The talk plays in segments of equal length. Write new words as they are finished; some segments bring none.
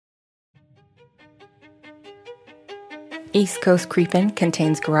East Coast Creepin'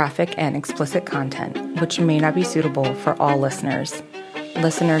 contains graphic and explicit content, which may not be suitable for all listeners.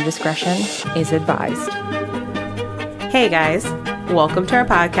 Listener discretion is advised. Hey guys, welcome to our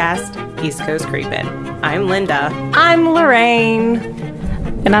podcast, East Coast Creepin'. I'm Linda. I'm Lorraine.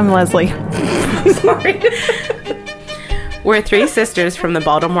 And I'm Leslie. Sorry. We're three sisters from the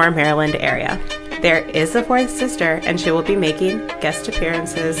Baltimore, Maryland area. There is a fourth sister, and she will be making guest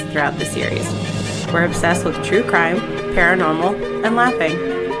appearances throughout the series. We're obsessed with true crime, paranormal, and laughing.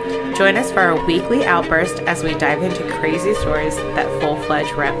 Join us for our weekly outburst as we dive into crazy stories that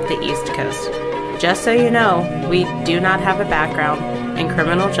full-fledged rep the East Coast. Just so you know, we do not have a background in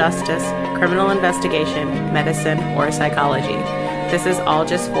criminal justice, criminal investigation, medicine, or psychology. This is all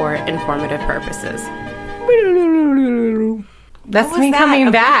just for informative purposes. That's me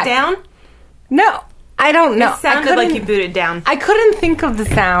coming back. Down? No, I don't know. It sounded like you booted down. I couldn't think of the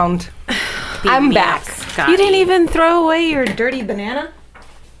sound. I'm back. You didn't even throw away your dirty banana?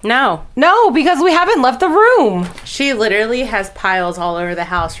 No. No, because we haven't left the room. She literally has piles all over the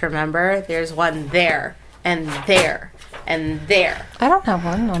house, remember? There's one there, and there, and there. I don't have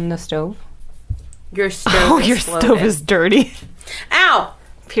one on the stove. Your stove Your stove is dirty. Ow!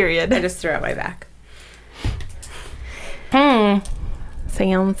 Period. I just threw out my back.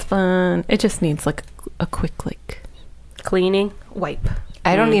 Sounds fun. It just needs like a quick Cleaning. wipe.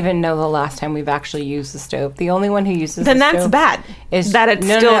 I don't even know the last time we've actually used the stove. The only one who uses Then the that's stove bad. is that it's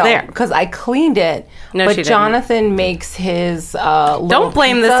still there. because I cleaned it. No, but she didn't. Jonathan makes his Don't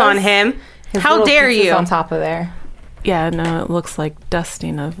blame this on him. How dare you? On top of there. Yeah, no, it looks like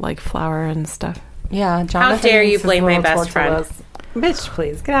dusting of like flour and stuff. Yeah, Jonathan. dare you makes his blame my little best friend. tortillas. Bitch,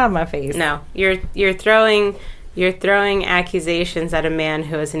 please get out of my face. No, you're throwing accusations at a man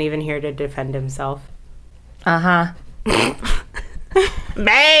who isn't even here to defend himself.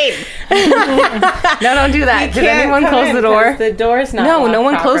 Babe! No, don't do that. Did anyone close the door? The door's not. No, locked no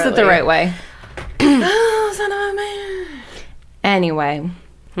one closed it the properly. right way. Oh, son of a man. Anyway,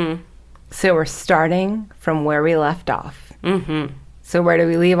 so we're starting from where we left off. Mm-hmm. So where do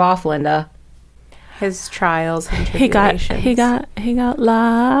we leave off, Linda? His trials and He tribulations. got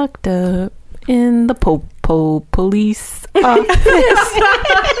locked up in the police office.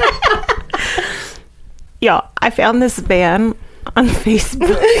 Yo, I found this van on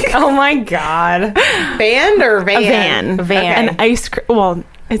Facebook. Oh my God. Band or van? A van. Van. An ice cream. Well,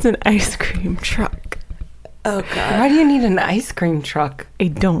 it's an ice cream truck. Oh God! Why do you need an ice cream truck? I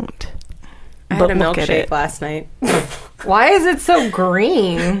don't. I But had a look at milkshake it. last night. Why is it so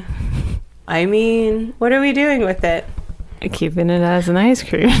green? I mean, what are we doing with it? Keeping it as an ice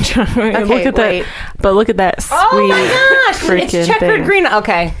cream truck. Look at wait. that. But look at that sweet Oh my gosh. freaking It's checkered thing. green.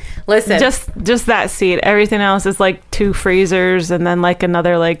 Okay. Listen, Just that seat. Everything else is like two freezers and then like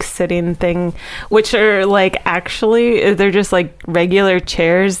another like sitting thing, which are like actually they're just like regular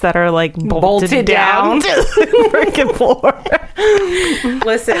chairs that are like bolted down to the freaking floor.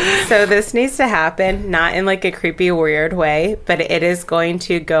 listen. So this needs to happen, not in like a creepy, weird way, but it is going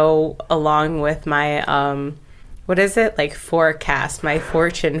to go along with my what is it, like forecast, my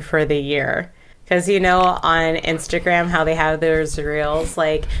fortune for the year. Because, you know, on Instagram, how they have those reels,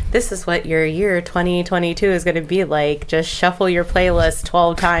 like, this is what your year 2022 is going to be like. Just shuffle your playlist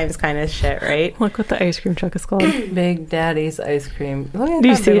 12 times kind of shit, right? Look what the ice cream truck is called. Big Daddy's ice cream. Look at Do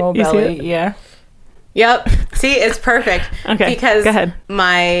you that see big it? old You see belly. it? Yeah. Yep. See, it's perfect. Okay, Because go ahead.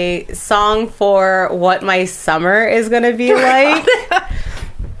 my song for what my summer is going to be like,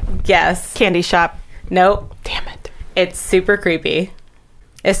 guess. Candy shop. Nope. Damn it. It's super creepy.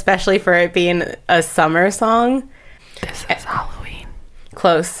 Especially for it being a summer song. This is Halloween.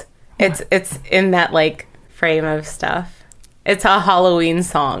 Close. It's in that like frame of stuff. It's a Halloween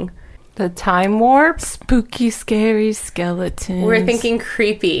song. The Time Warp. Spooky, scary skeletons. We're thinking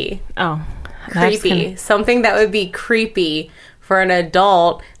creepy. Oh. that's Creepy. gonna- Something that would be creepy for an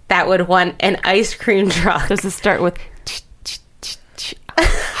adult that would want an ice cream truck. Does it start with...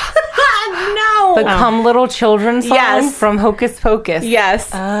 No. The Come Little Children song Yes. from Hocus Pocus. Yes.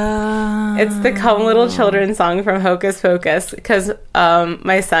 It's the Come Little Children song from Hocus Pocus because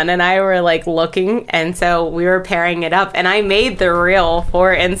my son and I were like looking, and so we were pairing it up, and I made the reel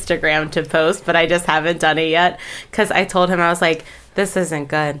for Instagram to post, but I just haven't done it yet because I told him, I was like, this isn't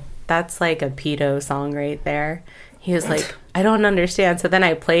good. That's like a pedo song right there. He was like, I don't understand. So then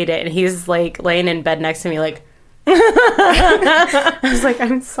I played it, and he's like laying in bed next to me like, I was like,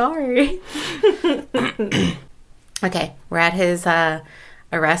 I'm sorry. Okay, we're at his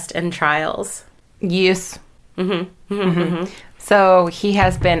arrest and trials. Yes. So he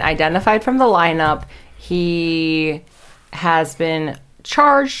has been identified from the lineup. He has been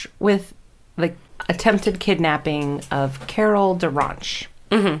charged with like attempted kidnapping of Carol DeRanche.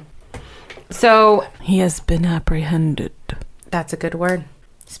 Mm-hmm. So he has been apprehended. That's a good word.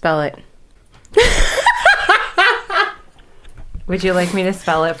 Spell it. Would you like me to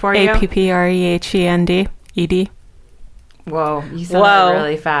spell it for you? APPREHEND-ED. Whoa, you said that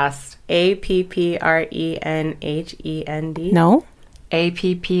really fast. APPRENHEND. No.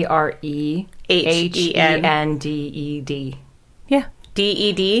 APPREHENDED. Yeah.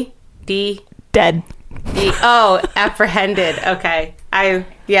 DED? Dead. Oh, apprehended. Okay. I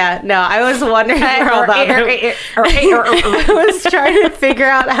was wondering where all that I was trying to figure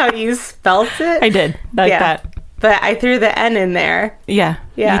out how you spelt it. I did. Like that. But I threw the N in there. Yeah.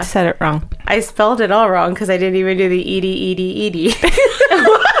 You said it wrong. I spelled it all wrong because I didn't even do the ED.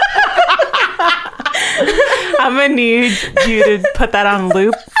 I'm going to need you to put that on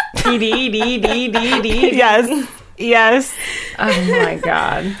loop. ED. Yes. Oh my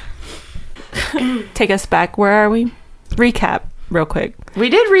God. Take us back. Where are we? Recap real quick. We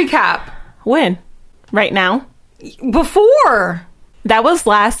did recap. When? Right now? Before. That was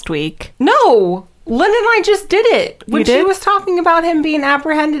last week. No. Linda and I just did it. When You did? she was talking about him being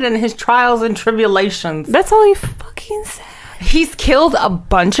apprehended and his trials and tribulations. That's all he fucking said. He's killed a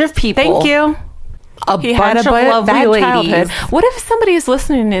bunch of people. Thank you. He had a lovely bad ladies. childhood. What if somebody is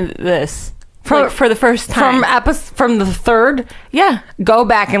listening to this for the first time? From the third? Yeah. Go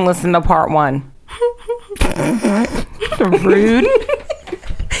back and listen to part 1. Rude.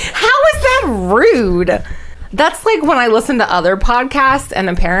 How is that rude? That's like when I listen to other podcasts, and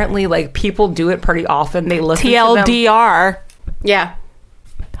apparently, like, people do it pretty often. They listen to them. TLDR. Yeah.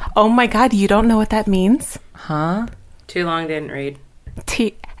 Oh my God, you don't know what that means? Huh? Too long, didn't read.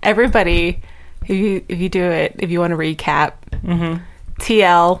 Everybody, if you do it, if you want to recap,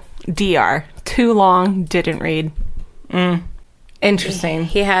 TLDR. Too long, didn't read. Interesting.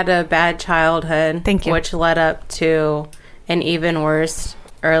 He had a bad childhood. Thank you. Which led up to an even worse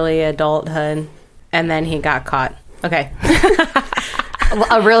early adulthood. And then he got caught. Okay.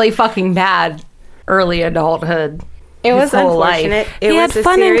 A really fucking bad early adulthood. It was whole unfortunate. life. It He was had a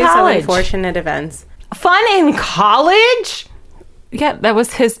fun in series of college. unfortunate events. Fun in college? Yeah, that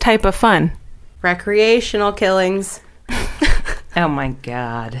was his type of fun. Recreational killings. Oh my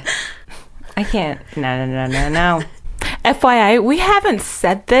God. I can't. No. FYI, we haven't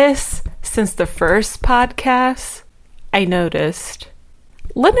said this since the first podcast. I noticed.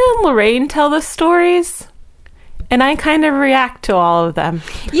 Linda and Lorraine tell the stories, and I kind of react to all of them.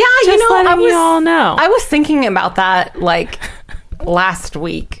 Yeah, Just letting you all know. I was thinking about that like last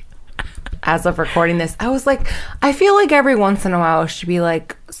week as of recording this. I was like, I feel like every once in a while I should be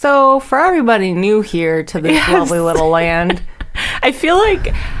like, so for everybody new here to this lovely little land. I feel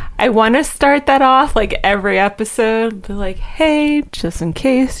like I want to start that off like every episode, be like, hey, just in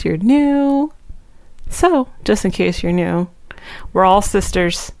case you're new. So, just in case you're new, we're all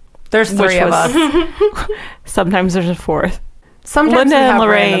sisters. There's 3 of us. Sometimes there's a 4th. Sometimes Linda we have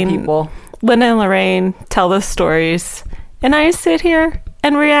and random Lorraine. people. Linda and Lorraine tell the stories, and I sit here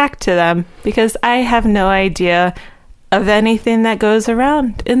and react to them because I have no idea of anything that goes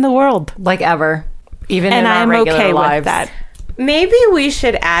around in the world. Like ever. Even And in our I'm regular okay lives. with that. Maybe we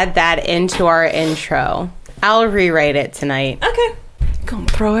should add that into our intro. I'll rewrite it tonight. Okay. Gonna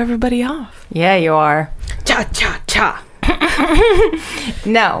throw everybody off. Yeah, you are. Cha, cha, cha.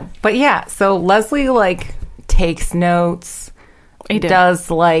 No, but yeah, so Leslie like takes notes. I do. Does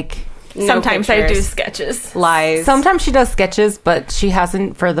like No Sometimes I do pictures. sketches. Lies. sometimes she does sketches, but she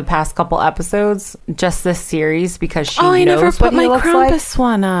hasn't for the past couple episodes. Just this series because she I knows never what put he my looks Krampus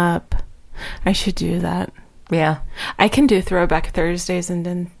one up. I should do that. like. Yeah, I can do Throwback Thursdays and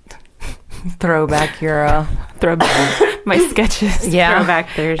then throwback your throw back my sketches. yeah. Throwback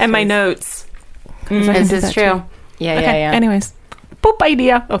Thursdays. And my notes. 'Cause I can This do is that true. too. Yeah, Okay. yeah. Anyways. Boop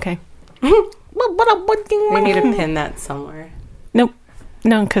idea. Okay. We need to pin that somewhere. Nope.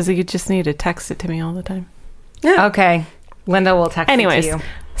 No, because you just need to text it to me all the time. Okay, Linda will text Anyways, it to you.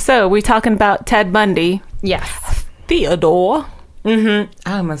 so we talking about Ted Bundy. Yes. Theodore. I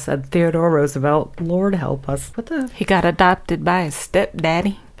almost said Theodore Roosevelt. Lord help us. What the? He got adopted by his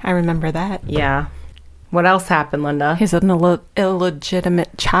stepdaddy. I remember that. Yeah. What else happened, Linda? He's an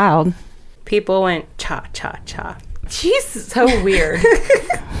illegitimate child. People went cha, cha, cha. She's so weird.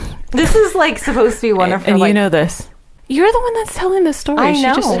 This is like supposed to be one of her. And like, you know this. You're the one that's telling the story. I She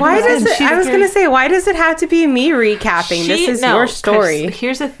know. just- Why does it? She's I was here. going to say, why does it have to be me recapping? This is No, your 'cause story.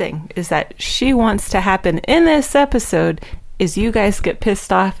 Here's the thing: is that she wants to happen in this episode. Is you guys get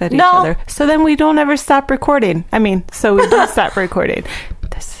pissed off at each No. other, so then we don't ever stop recording. I mean, so we don't stop recording.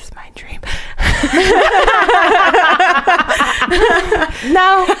 This is my dream.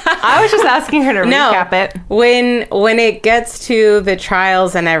 No, I was just asking her to recap it. When it gets to the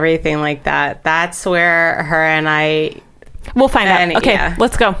trials and everything like that, that's where her and I... We'll find out. Okay, yeah.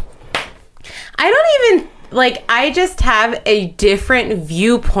 let's go. I don't even... Like, I just have a different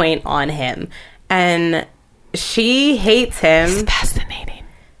viewpoint on him. And she hates him. It's fascinating.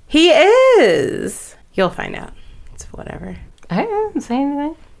 He is. You'll find out. It's whatever. I didn't say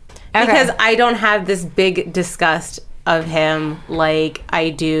anything. Because I don't have this big disgust of him like I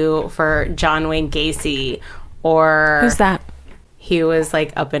do for John Wayne Gacy or... Who's that? He was,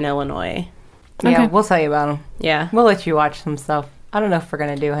 like, up in Illinois. Yeah, Okay. we'll tell you about him. Yeah. We'll let you watch some stuff. I don't know if we're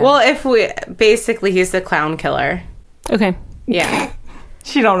going to do him. Well, if we... Basically, he's the clown killer. Okay. Yeah.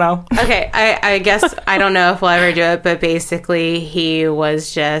 she don't know. Okay, I guess I don't know if we'll ever do it, but basically he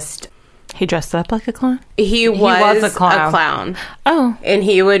was just... He dressed up like a clown? He was a clown. Oh. And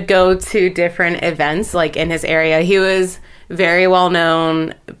he would go to different events, like, in his area. He was very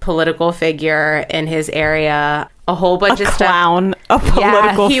well-known political figure in his area. A whole bunch of Clown. A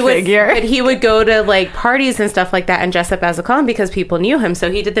political figure. But he would go to, like, parties and stuff like that and dress up as a clown because people knew him. So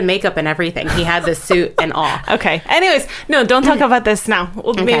he did the makeup and everything. He had the suit and all. Okay. Anyways, no, don't talk about this now.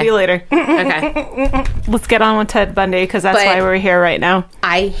 Maybe later. Okay. Let's get on with Ted Bundy because that's But- why we're here right now.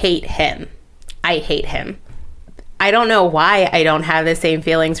 I hate him. I hate him. I don't know why I don't have the same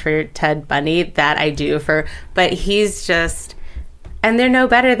feelings for Ted Bundy that I do for... But he's just... And they're no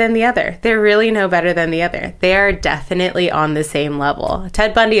better than the other. They're really no better than the other. They are definitely on the same level.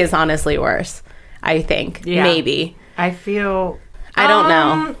 Ted Bundy is honestly worse, I think. Yeah. Maybe. I feel... I don't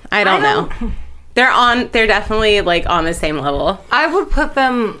know. I don't know. They're definitely, like, on the same level. I would put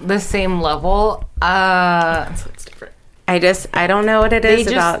them the same level. It's different. I don't know what it is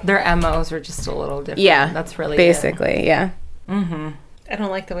about. Their MOs are just a little different. Yeah. That's really basically, yeah. I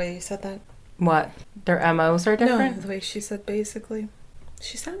don't like the way you said that. it. What? Their MOs are different? No, the way she said basically.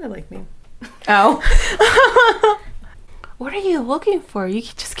 She sounded like me. Oh. What are you looking for? You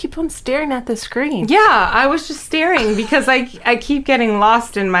just keep on staring at the screen. Yeah, I was just staring because I keep getting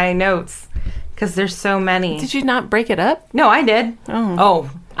lost in my notes because there's so many. Did you not break it up? No, I did.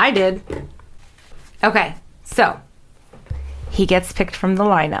 Oh. I did. Okay, so he gets picked from the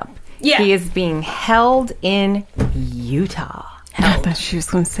lineup. Yeah. He is being held in Utah. I thought she was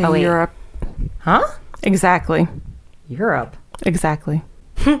going to say Oh, wait. Europe. Huh? Exactly. Europe. Exactly.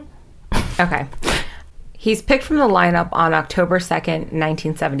 Okay. He's picked from the lineup on October 2nd,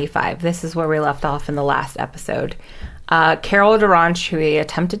 1975. This is where we left off in the last episode. Carol Duranch, who he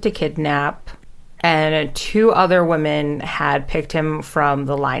attempted to kidnap, and 2 other women had picked him from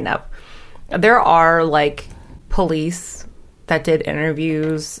the lineup. There are, like, police that did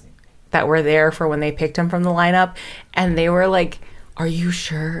interviews that were there for when they picked him from the lineup, and they were like, "Are you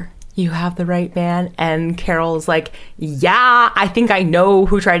sure you have the right man?" And Carol's like, "Yeah, I think I know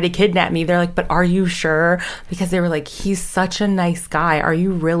who tried to kidnap me." They're like, "But are you sure?" Because they were like, "He's such a nice guy. Are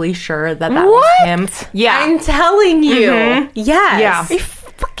you really sure that was him?" Yeah. I'm telling you. Yes. Yeah. Are you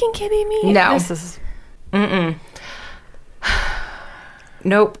fucking kidding me? No. This is...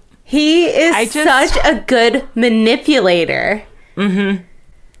 Nope. He is such a good manipulator.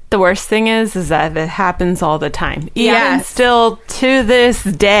 The worst thing is that it happens all the time. Even Yes. still to this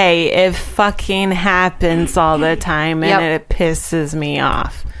day, it fucking happens all the time, and Yep. it pisses me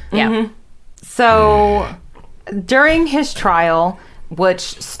off. Yeah. So during his trial, which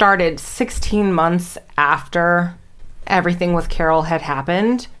started 16 months after everything with Carol had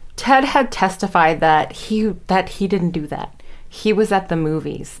happened, Ted had testified that he didn't do that. He was at the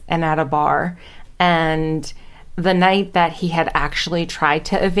movies and at a bar, and the night that he had actually tried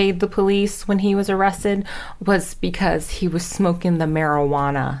to evade the police when he was arrested was because he was smoking the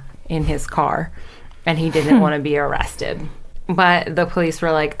marijuana in his car and he didn't want to be arrested. But the police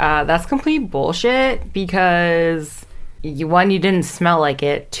were like, that's complete bullshit because one, you didn't smell like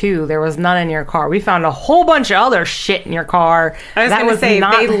it. 2, there was none in your car. We found a whole bunch of other shit in your car. I was going to say,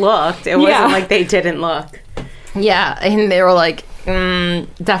 they looked. It Yeah. wasn't like they didn't look. Yeah, and they were like,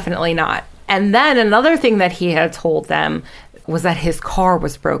 definitely not. And then another thing that he had told them was that his car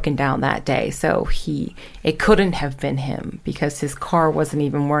was broken down that day. So it couldn't have been him because his car wasn't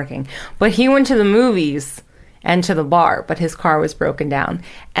even working. But he went to the movies and to the bar, but his car was broken down.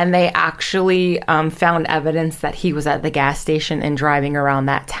 And they actually found evidence that he was at the gas station and driving around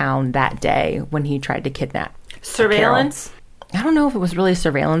that town that day when he tried to kidnap Surveillance? Carol. I don't know if it was really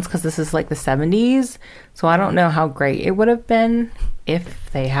surveillance because this is like the 70s. So I don't know how great it would have been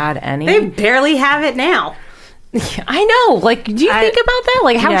if they had any. They barely have it now. I know. Like, do you think about that?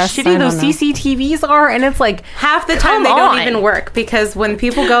 Like, how Yes, shitty I those don't know. CCTVs are? And it's like, Half the time Come they don't on. even work because when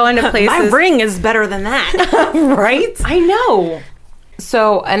people go into My places, ring is better than that. right? I know.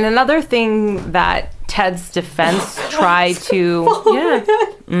 So, and another thing that Ted's defense tried to...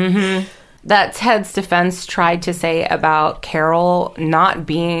 Yeah. that Ted's defense tried to say about Carol not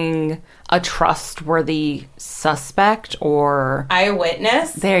being a trustworthy suspect or...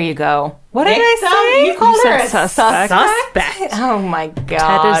 eyewitness. There you go. What did Victim? I say? You called You her said a suspect. suspect. Oh my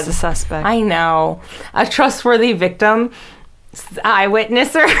God. Ted is the suspect. I know. A trustworthy victim,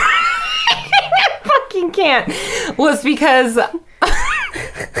 eyewitnesser. I fucking can't. Was because...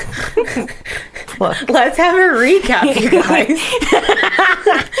 Look. Let's have a recap, you guys.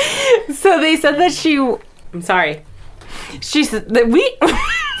 So they said that she I'm sorry. said that we...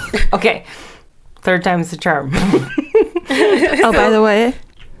 Okay. Third time's the charm. Oh, by the way,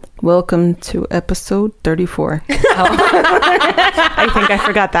 welcome to episode 34. I think I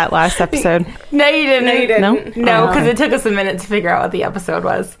forgot that last episode. No, you didn't. No, you didn't. No? No, because Oh. it took us a minute to figure out what the episode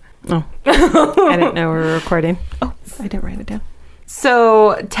was. Oh. I didn't know we were recording. Oh, I didn't write it down.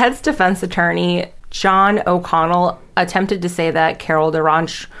 So Ted's defense attorney, John O'Connell, attempted to say that Carol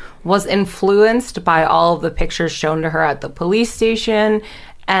DeRanche was influenced by all of the pictures shown to her at the police station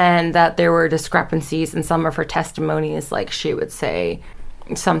and that there were discrepancies in some of her testimonies. Like she would say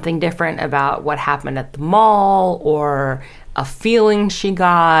something different about what happened at the mall or a feeling she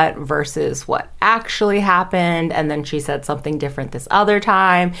got versus what actually happened. And then she said something different this other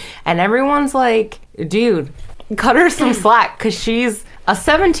time. And everyone's like, dude, cut her some slack because she's a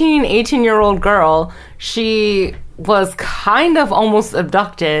 17, 18-year-old girl. She was kind of almost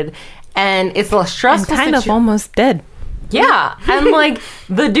abducted and it's a And stressful kind of almost dead. Yeah. And like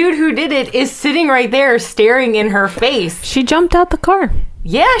the dude who did it is sitting right there staring in her face. She jumped out the car.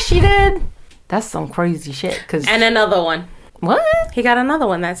 Yeah, she did. That's some crazy shit. Cause And another one. what? He got another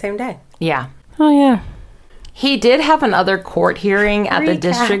one that same day. Yeah. Oh, yeah. He did have another court hearing at the Recap.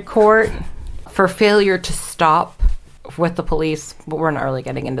 district court for failure to stop with the police, but we're not really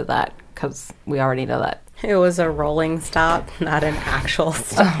getting into that because we already know that. It was a rolling stop, not an actual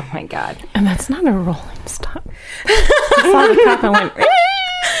stop. Oh my God. And that's not a rolling stop. I saw the cop and went,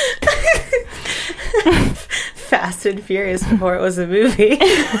 Fast and Furious before it was a movie.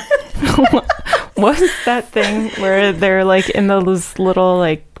 what was that thing where they're like in those little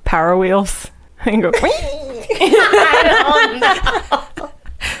like power wheels? And go,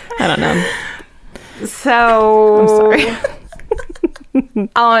 I don't know. So I'm sorry.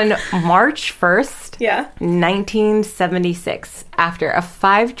 on March 1st, Yeah. 1976, after a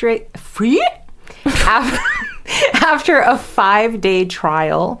 5-day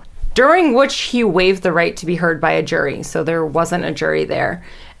trial during which he waived the right to be heard by a jury, so there wasn't a jury there,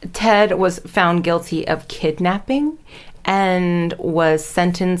 Ted was found guilty of kidnapping and was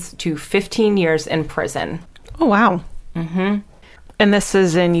sentenced to 15 years in prison. Oh, wow. Mm-hmm. And this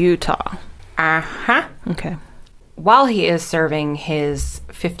is in Utah. Uh-huh. Okay. While he is serving his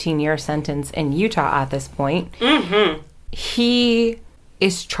 15-year sentence in Utah at this point, he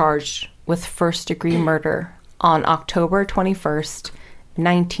is charged with first-degree murder on October 21st,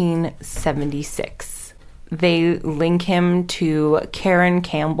 1976. They link him to Karen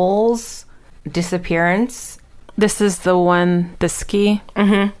Campbell's disappearance. This is the one, the ski.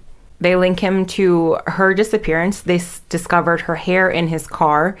 They link him to her disappearance. They discovered her hair in his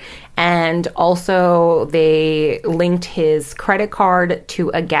car. And also they linked his credit card to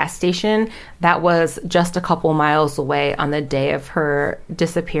a gas station that was just a couple miles away on the day of her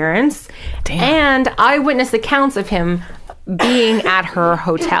disappearance. Damn. And eyewitness accounts of him being at her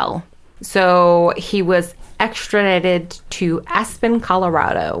hotel. So he was extradited to Aspen,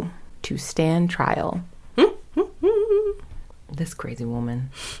 Colorado to stand trial. This crazy woman.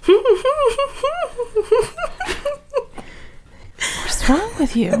 What's wrong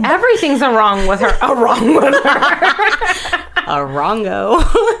with you? Everything's wrong with her. Wrong with her. A wrongo.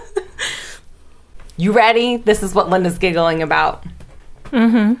 You ready? This is what Linda's giggling about.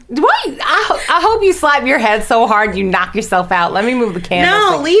 What? I hope you slap your head so hard you knock yourself out. Let me move the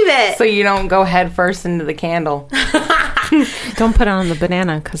candle. No, leave it. So you don't go head first into the candle. Don't put it on the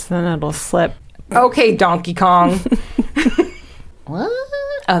banana because then it'll slip. Okay, Donkey Kong. What?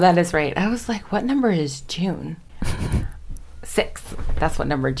 Oh, that is right. I was like, what number is June? 6. That's what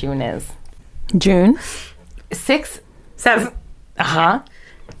number June is. June? 6. 7.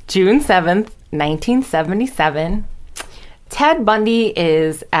 June 7th, 1977. Ted Bundy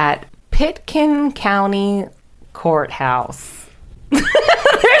is at Pitkin County Courthouse.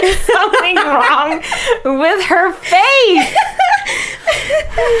 There's something wrong with her face.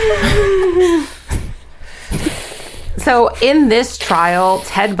 So in this trial,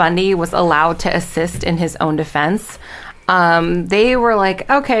 Ted Bundy was allowed to assist in his own defense. They were like,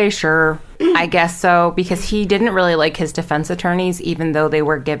 okay, sure, I guess so, because he didn't really like his defense attorneys, even though they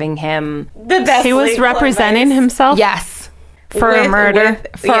were giving him The best He was legal representing advice. himself yes for a murder.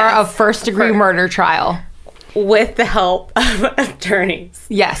 for a first-degree murder trial. with the help of attorneys.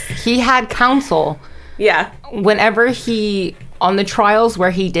 Yes, he had counsel. Yeah. Whenever he, on the trials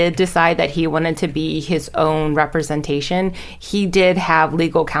where he did decide that he wanted to be his own representation, he did have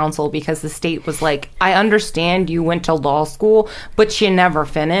legal counsel because the state was like, I understand you went to law school, but you never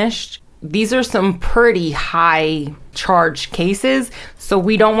finished. These are some pretty high charged cases, so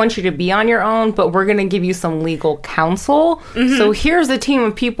we don't want you to be on your own, but we're going to give you some legal counsel. So here's a team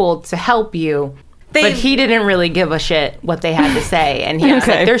of people to help you. But he didn't really give a shit what they had to say. And he was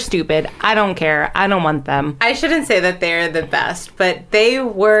like, they're stupid. I don't care. I don't want them. I shouldn't say that they're the best, but they're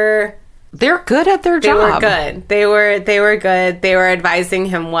good at their they job. were good. They were good. They were advising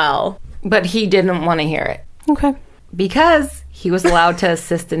him well. But he didn't want to hear it. Okay. Because he was allowed to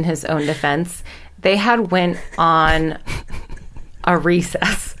assist in his own defense, they had went on a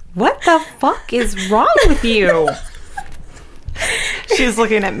recess. What the fuck is wrong with you? She's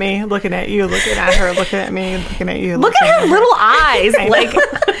looking at me, looking at you, looking at her, looking at me, looking at you. Look at her little eyes. Like,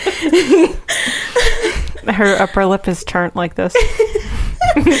 her upper lip is turned like this.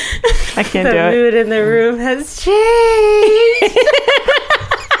 I can't do The it. mood in the room has changed.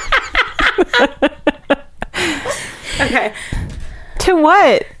 Okay. To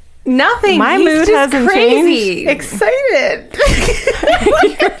what? nothing. My He's mood just hasn't crazy. Excited.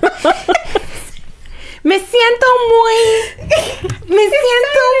 Me siento muy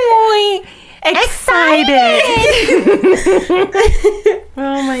excited.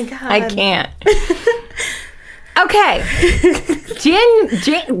 Oh my god. I can't. Okay. June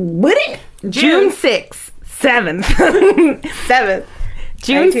 6th, 7th. 7th.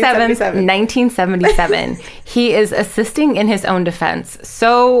 June 7th, 1977. 1977. He is assisting in his own defense.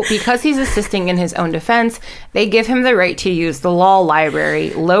 So, because he's assisting in his own defense, they give him the right to use the law library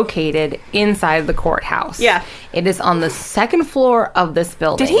located inside the courthouse. Yeah. It is on the second floor of this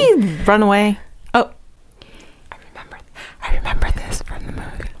building. Did he run away? Oh, I remember this from the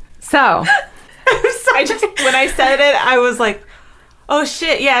movie. So, I just when I said it, I was like, "Oh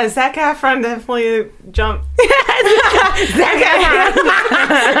shit, yeah, Zac Efron definitely jumped." Go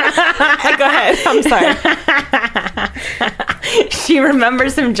ahead. I'm sorry. she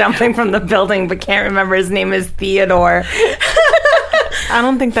remembers him jumping from the building, but can't remember his name is Theodore. I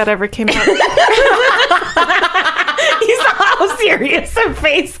don't think that ever came out. You saw how serious her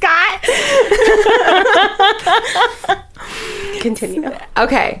face got? Continue.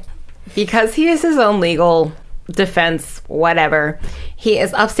 Okay. Because he is his own legal defense, whatever, he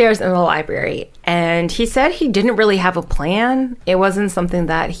is upstairs in the library. And he said he didn't really have a plan. It wasn't something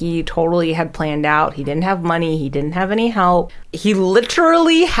that he totally had planned out. He didn't have money. He didn't have any help. He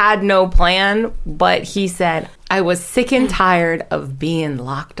literally had no plan, but he said, I was sick and tired of being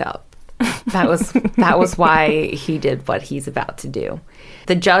locked up. That was why he did what he's about to do.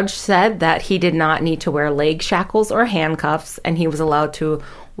 The judge said that he did not need to wear leg shackles or handcuffs, and he was allowed to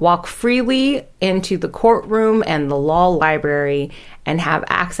walk freely into the courtroom and the law library and have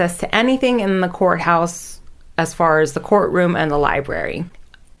access to anything in the courthouse as far as the courtroom and the library.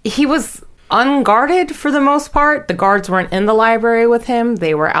 He was unguarded for the most part. The guards weren't in the library with him.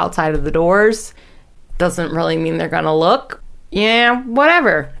 They were outside of the doors. Doesn't really mean they're gonna look. Yeah,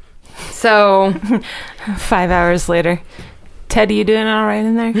 whatever. So 5 hours later, Ted, you doing all right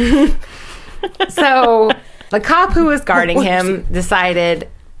in there? So the cop who was guarding him decided,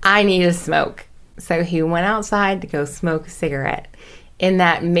 I need a smoke. So he went outside to go smoke a cigarette. In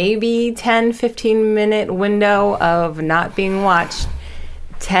that maybe 10, 15 minute window of not being watched,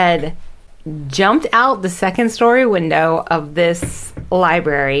 Ted jumped out the second story window of this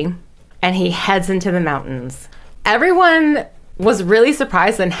library and he heads into the mountains. Everyone was really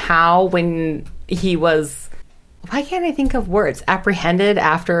surprised in how when he was, why can't I think of words, apprehended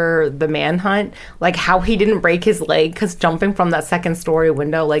after the manhunt, like how he didn't break his leg because jumping from that second story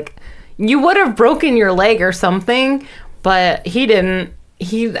window, like you would have broken your leg or something, but he didn't.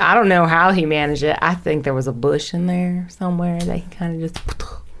 I don't know how he managed it. I think there was a bush in there somewhere that he kind of just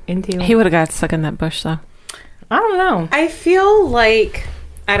into. He would have got stuck in that bush, though. I don't know. I feel like,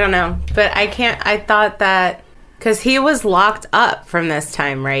 I don't know, but I thought that, because he was locked up from this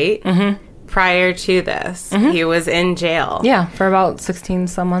time, right? Mm-hmm. Prior to this, he was in jail. Yeah, for about 16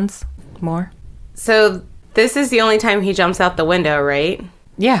 some months more. So this is the only time he jumps out the window, right?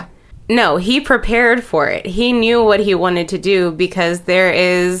 Yeah. No, he prepared for it. He knew what he wanted to do because there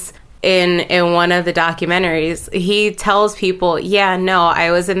is in one of the documentaries, he tells people, yeah, no,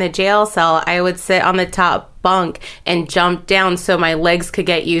 I was in the jail cell. I would sit on the top bunk and jump down so my legs could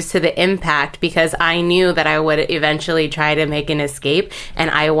get used to the impact because I knew that I would eventually try to make an escape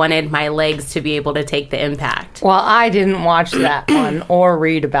and I wanted my legs to be able to take the impact. Well, I didn't watch that one or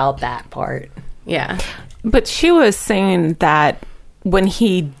read about that part. Yeah. But she was saying that when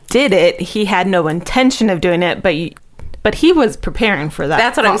he did it, he had no intention of doing it, but he was preparing for that.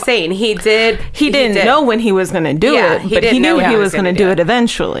 That's what I'm saying. He didn't know when he was going to do it, but he knew he was going to do it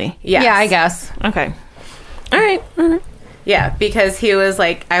eventually. Yes. Yeah, I guess. Okay. All right. Mm-hmm. Yeah, because he was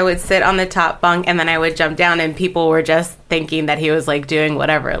like, I would sit on the top bunk and then I would jump down and people were just thinking that he was like doing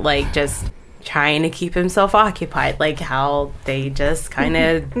whatever, like just trying to keep himself occupied, like how they just kind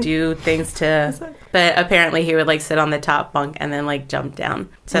of do things to... But apparently he would like sit on the top bunk and then like jump down.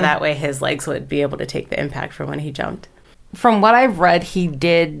 So that way his legs would be able to take the impact from when he jumped. From what I've read, he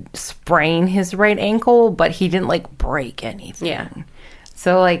did sprain his right ankle, but he didn't like break anything. Yeah.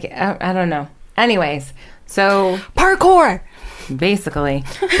 So like, I don't know. Anyways, so Parkour! basically.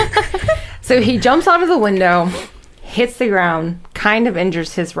 So he jumps out of the window, hits the ground, kind of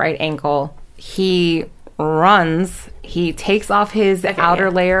injures his right ankle. He runs. He takes off his outer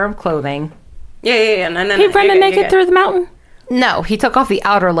layer of clothing. Yeah. No. He running naked through the mountain? No, he took off the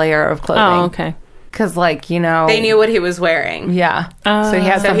outer layer of clothing. Oh, okay. Because, like, you know... They knew what he was wearing. Yeah. So he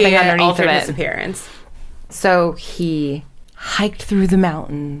had So something he had underneath of altered it. his appearance. So he hiked through the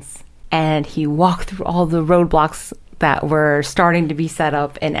mountains and he walked through all the roadblocks that were starting to be set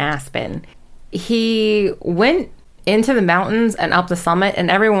up in Aspen. He went into the mountains and up the summit,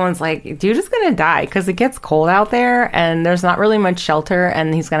 and everyone's like, dude is gonna die because it gets cold out there and there's not really much shelter,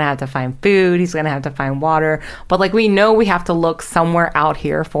 and he's gonna have to find food, he's gonna have to find water, but like we know we have to look somewhere out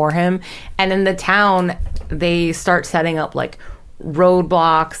here for him. And in the town they start setting up like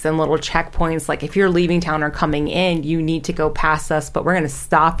roadblocks and little checkpoints, like if you're leaving town or coming in, you need to go past us, but we're gonna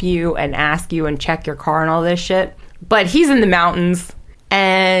stop you and ask you and check your car and all this shit. But he's in the mountains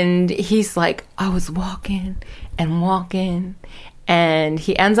and he's like, I was walking and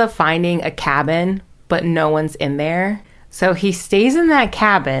he ends up finding a cabin, but no one's in there. So he stays in that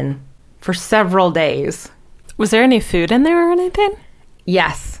cabin for several days. Was there any food in there or anything?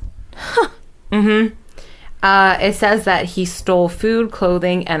 Yes. It says that he stole food,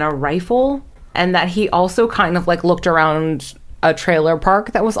 clothing, and a rifle, and that he also kind of like looked around a trailer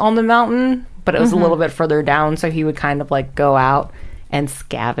park that was on the mountain, but it was a little bit further down, so he would kind of like go out and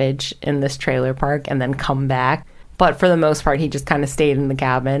scavenge in this trailer park and then come back. But for the most part, he just kind of stayed in the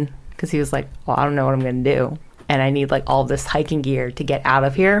cabin because he was like, well, I don't know what I'm going to do, and I need like all this hiking gear to get out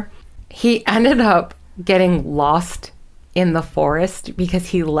of here. He ended up getting lost in the forest because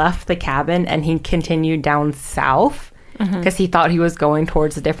he left the cabin and he continued down south because he thought he was going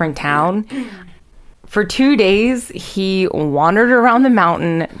towards a different town. For 2 days, he wandered around the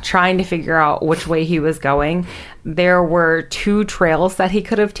mountain trying to figure out which way he was going. There were 2 trails that he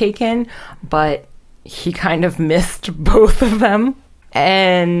could have taken, but he kind of missed both of them.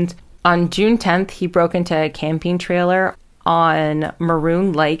 And on June 10th, he broke into a camping trailer on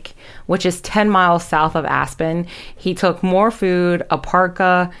Maroon Lake, which is 10 miles south of Aspen. He took more food, a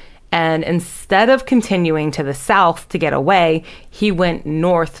parka, and instead of continuing to the south to get away, he went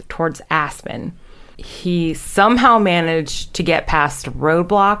north towards Aspen. He somehow managed to get past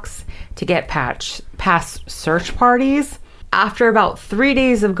roadblocks, to get past search parties. After about 3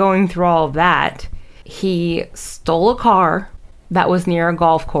 days of going through all of that, he stole a car that was near a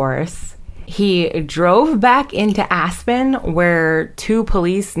golf course. He drove back into Aspen where 2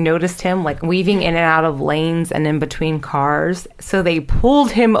 police noticed him like weaving in and out of lanes and in between cars. So they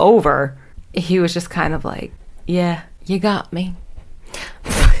pulled him over. He was just kind of like, yeah, you got me.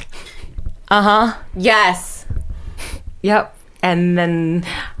 Yes. Yep. And then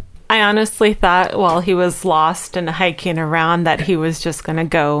I honestly thought while he was lost and hiking around that he was just going to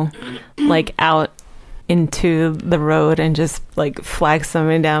go like out into the road and just like flag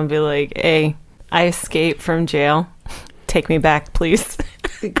somebody down and be like, hey, I escaped from jail. Take me back, please.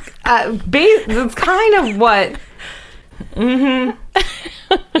 that's kind of what.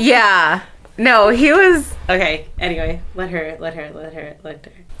 Yeah. No, he was okay. Anyway, let her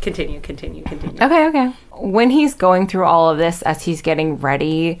continue. Okay. When he's going through all of this, as he's getting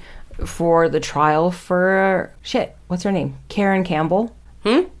ready for the trial for what's her name? Karen Campbell.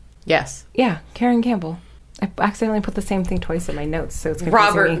 Yes. Yeah, Karen Campbell. I accidentally put the same thing twice in my notes, so it's confusing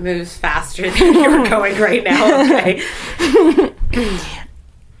Robert me. moves faster than you're going right now. Okay.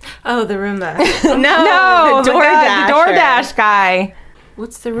 Oh, the Roomba. No, the the DoorDash guy.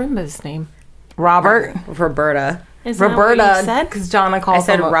 What's the Roomba's name? Robert. Roberta. Isn't that what you Roberta, said? because Jonna I calls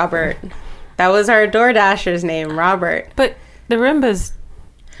said him Robert. That was our DoorDasher's name, Robert. But the Roomba's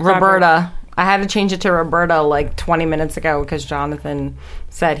Roberta. I had to change it to Roberta like 20 minutes ago because Jonathan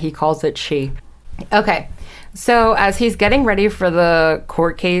said he calls it she. Okay. So as he's getting ready for the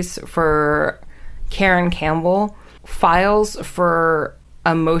court case for Karen Campbell, files for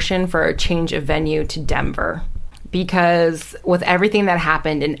a motion for a change of venue to Denver. Because with everything that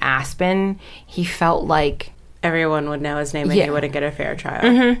happened in Aspen, he felt like... Everyone would know his name and Yeah. he wouldn't get a fair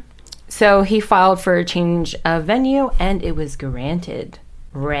trial. So he filed for a change of venue, and it was granted.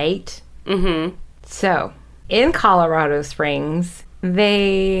 Right? Mm-hmm. So, in Colorado Springs,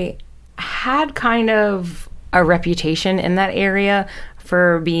 they had kind of a reputation in that area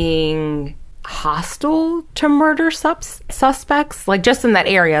for being hostile to murder suspects. Like, just in that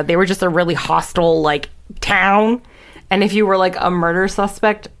area, they were just a really hostile, like, town. And if you were, like, a murder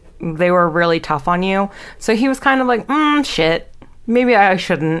suspect, they were really tough on you. So he was kind of like, shit, maybe I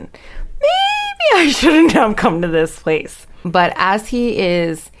shouldn't have come to this place. But as he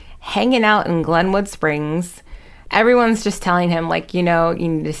is hanging out in Glenwood Springs, everyone's just telling him, like, you know, you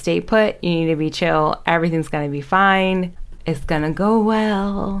need to stay put, you need to be chill, everything's gonna be fine, it's gonna go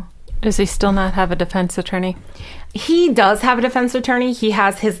well. Does he still not have a defense attorney? He does have a defense attorney. He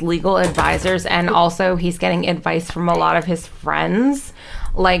has his legal advisors, and also he's getting advice from a lot of his friends.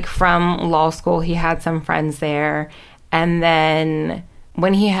 Like, from law school, he had some friends there. And then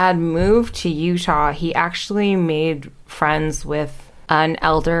when he had moved to Utah, he actually made friends with an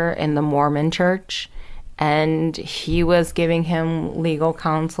elder in the Mormon church, and he was giving him legal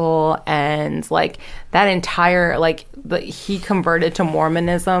counsel, and like that entire he converted to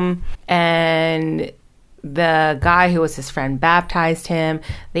Mormonism, and the guy who was his friend baptized him.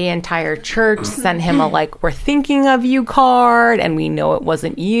 The entire church sent him a like, we're thinking of you card, and we know it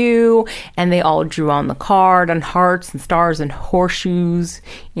wasn't you. And they all drew on the card on hearts and stars and horseshoes,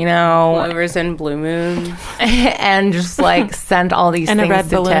 you know. Clovers and blue moon. And just like sent all these And a things red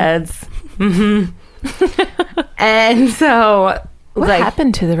to balloon. Ted's. And so, What like,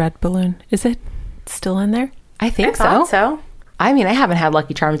 happened to the red balloon? Is it still in there? I think Thought so. so. I mean, I haven't had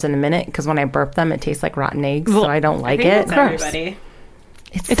Lucky Charms in a minute because when I burp them, it tastes like rotten eggs, so I don't I like think it. that's everybody.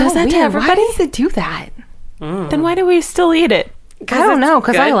 It's It so does that to weird. everybody? Why does it do that? Then why do we still eat it? I don't know,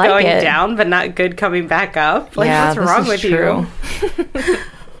 because I Good like going it. down, but not good coming back up. Like, Yeah, what's this wrong is with true. you?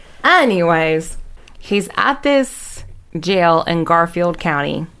 Anyways, he's at this jail in Garfield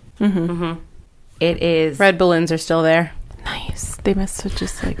County. It is Red balloons are still there. Nice. They must have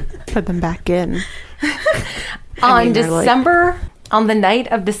just like put them back in. on they're like- on the night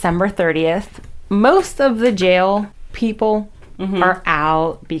of December 30th. Most of the jail people are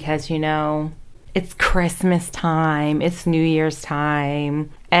out because, you know, it's Christmas time, it's New Year's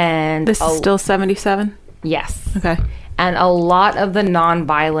time, and This is still 77? yes. Okay. And a lot of the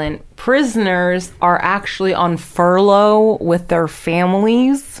nonviolent prisoners are actually on furlough with their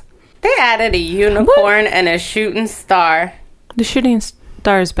families. They added a unicorn and a shooting star. The shooting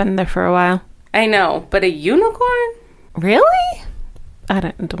star's been there for a while. I know, but a unicorn? Really? I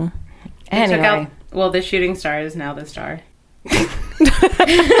don't know. They took Anyway, out- well, the shooting star is now the star.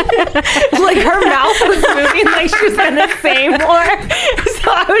 like her mouth was moving like she was gonna say more,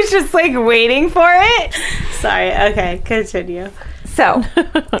 so I was just like waiting for it. Sorry, okay, continue. So,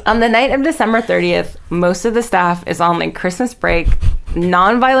 on the night of December 30th, most of the staff is on like Christmas break.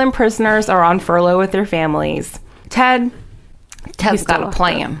 Nonviolent prisoners are on furlough with their families. Ted's He's got still a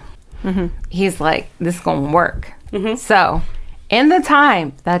plan. He's like, this is gonna work. So, in the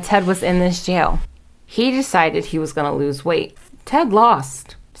time that Ted was in this jail, he decided he was gonna lose weight. Ted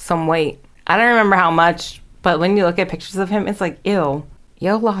lost some weight. I don't remember how much, but when you look at pictures of him, it's like, ew,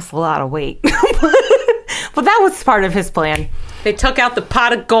 yo lost a lot of weight. But that was part of his plan. They took out the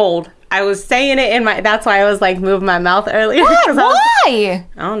pot of gold. I was saying it in my... That's why I was like, moving my mouth earlier. 'cause I was- Why?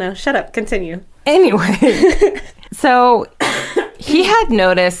 I don't know. Shut up. Continue. Anyway, so he had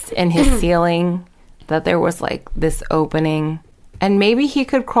noticed in his ceiling that there was like this opening, and maybe he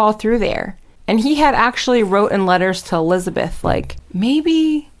could crawl through there. And he had actually wrote in letters to Elizabeth, like,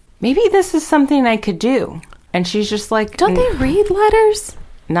 maybe this is something I could do. And she's just like, Don't they read letters?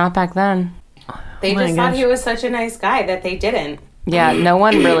 Not back then. They my just thought gosh. he was such a nice guy that they didn't. Yeah, no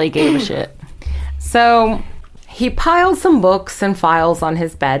one really gave a shit. So he piled some books and files on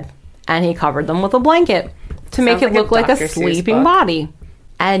his bed, and he covered them with a blanket to make Sounds it like a look like a Dr. Seuss sleeping book. body.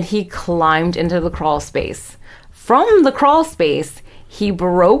 And he climbed into the crawl space. From the crawl space, he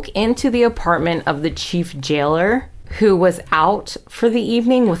broke into the apartment of the chief jailer, who was out for the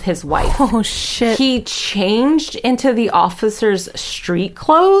evening with his wife. Oh, shit. He changed into the officer's street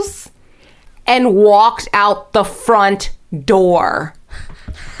clothes and walked out the front door.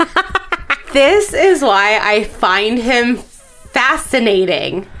 This is why I find him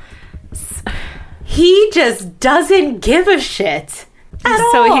fascinating. He just doesn't give a shit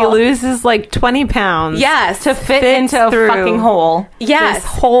at So all. he loses like 20 pounds. Yes. To fit Fits into a through. fucking hole. Yes. This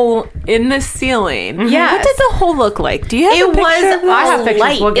hole in the ceiling. Yes. What did the hole look like? Do you have It a picture was of this? I have a pictures.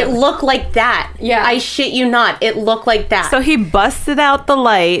 light. We'll get- It looked like that. Yeah. I shit you not. It looked like that. So he busted out the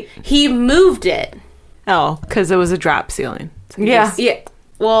light. he moved it. Oh, because it was a drop ceiling. So he Yeah. just- Yeah.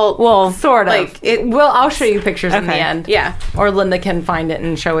 Well, Well, Sort of. Like, it- I'll show you pictures in the Okay. end. yeah. Or Linda can find it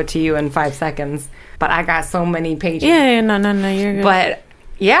and show it to you in 5 seconds. But I got so many pages. yeah, no, you're good. But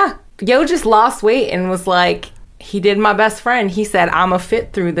yeah, Yo just lost weight and was like, he did my best friend. He said, I'm a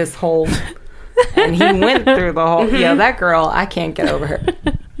fit through this hole. And he went through the hole. Yo, that girl, I can't get over her.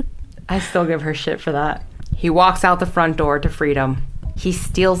 I still give her shit for that. He walks out the front door to freedom. He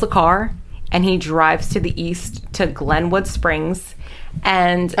steals a car and he drives to the east to Glenwood Springs.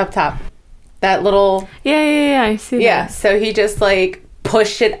 And Up top. That little... yeah, I see Yeah. that. So he just, like,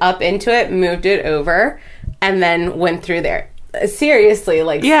 pushed it up into it, moved it over, and then went through there. Seriously,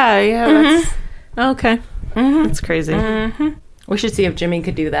 like... Yeah, that's... Okay. That's crazy. we should see if Jimmy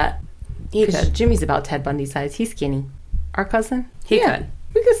could do that. He 'Cause could. Jimmy's about Ted Bundy size. He's skinny. Our cousin? He could.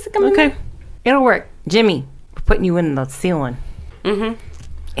 We could stick him in Okay. there. It'll work. Jimmy, we're putting you in the ceiling. Mm-hmm.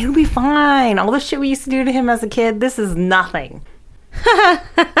 It'll be fine. All the shit we used to do to him as a kid, this is nothing.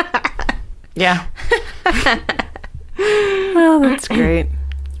 Yeah. Oh, that's great.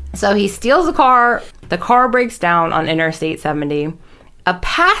 So he steals a car. The car breaks down on Interstate 70. A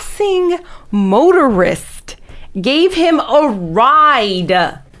passing motorist gave him a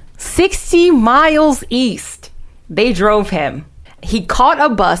ride 60 miles east. They drove him. He caught a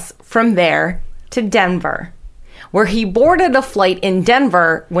bus from there to Denver, where he boarded a flight in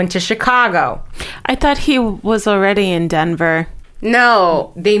Denver, went to Chicago. I thought he was already in Denver.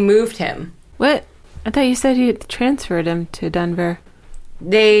 No. They moved him. What? I thought you said you transferred him to Denver.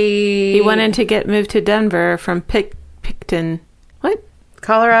 They... He went in to get moved to Denver from Picton. What?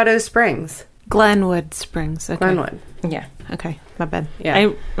 Colorado Springs. Glenwood Springs. Okay. Glenwood. Yeah. Okay, my bad.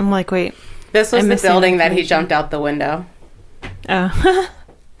 Yeah. I'm like, wait. This was I'm the missing building that he information. jumped out the window. Oh.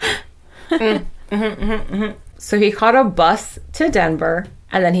 So he caught a bus to Denver,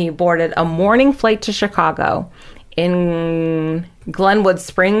 and then he boarded a morning flight to Chicago. In Glenwood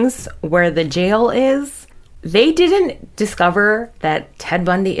Springs, where the jail is, they didn't discover that Ted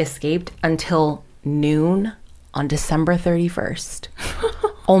Bundy escaped until noon on December 31st.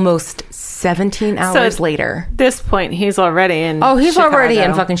 Almost 17 hours later. At this point, he's already in. Oh, he's already in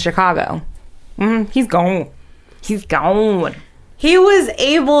Chicago. fucking Chicago. He's gone. He's gone. He was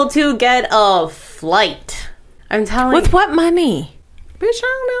able to get a flight. I'm telling With what money? Bitch, I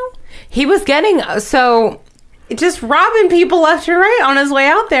don't know. He was getting, so... just robbing people left and right on his way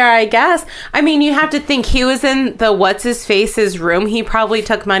out there, I guess. I mean, you have to think he was in the what's-his-face's room. He probably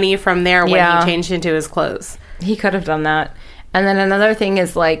took money from there when Yeah. he changed into his clothes. He could have done that. And then another thing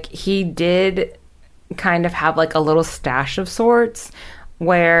is, like, he did kind of have, like, a little stash of sorts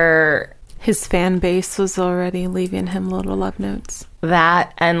where His fan base was already leaving him little love notes.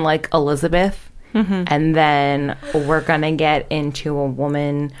 that and, like, Elizabeth. And then we're going to get into a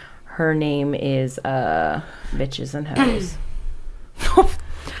woman. Her name is Bitches and Hoes.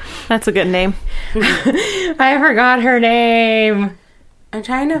 That's a good name. I forgot her name. I'm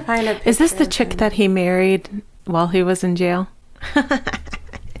trying to find a Is this picture the chick that he married while he was in jail?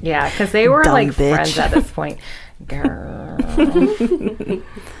 Yeah, because they were, Dumb like, bitch. friends at this point. Girl.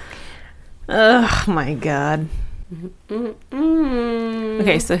 Oh my god.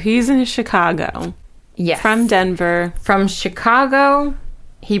 Okay, so he's in Chicago. Yes. From Denver. From Chicago,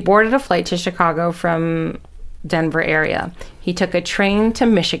 he boarded a flight to Chicago from Denver area. He took a train to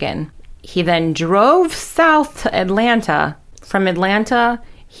Michigan. He then drove south to Atlanta. From Atlanta,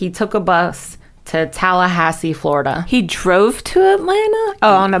 he took a bus to Tallahassee, Florida. He drove to Atlanta?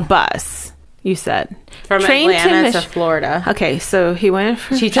 Oh, on a bus, you said. from Train to Atlanta to Mich- Florida. Okay, so he went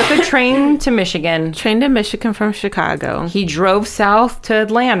from He took a train to Michigan. train to Michigan from Chicago. He drove south to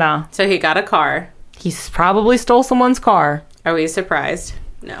Atlanta. So he got a car. He probably stole someone's car. Are we surprised?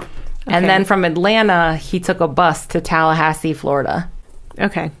 No. And Okay. then from Atlanta, he took a bus to Tallahassee, Florida.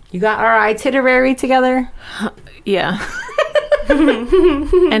 Okay. You got our itinerary together? Yeah.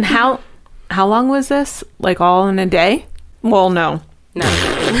 And how long was this? Like all in a day? Well, no. No.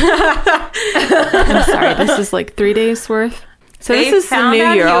 I'm sorry. This is like 3 days worth. So They this is the found new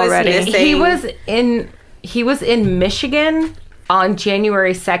out year he was already. missing. He was in Michigan on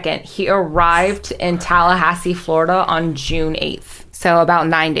January 2nd. He arrived in Tallahassee, Florida on June 8th. So about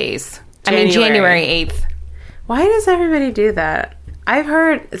 9 days. January 8th. Why does everybody do that? I've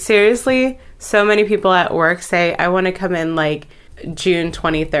heard, seriously, so many people at work say, I want to come in like June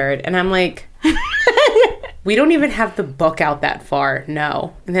 23rd. And I'm like, we don't even have the book out that far.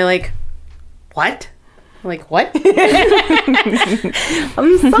 No. And they're like, what? I'm like, what? I'm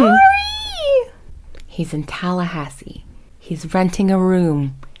sorry. He's in Tallahassee. He's renting a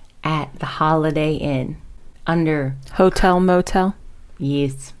room at the Holiday Inn under Hotel motel.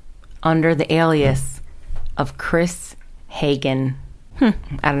 under the alias of Chris Hagen. I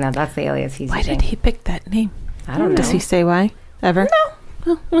don't know. That's the alias he's Why using. did he pick that name? I don't know. Does he say why? Ever?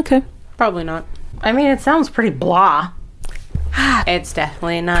 No. Oh, okay. Probably not. I mean, it sounds pretty blah. It's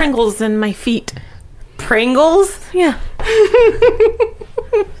definitely not. Pringles in my feet. Pringles? Yeah.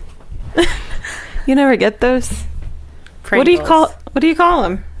 You never get those? Pringles. What do you call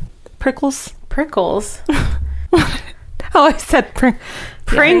them? Prickles? Prickles. Oh, I said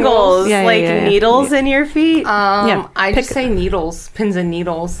Pringles. Yeah, like yeah. needles in your feet? Yeah, I just say needles, pins and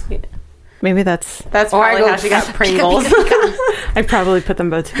needles. Maybe that's... That's Or I probably go how she got Pringles. I probably put them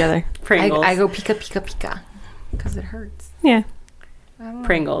both together. Pringles. I go pika pika pika because it hurts. Yeah.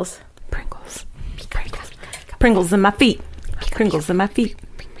 Pringles. Pringles. Pringles in my feet. Pringles in my feet.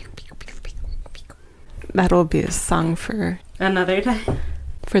 That'll be a song for Another day.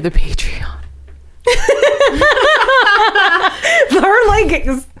 the Patreon. Her like,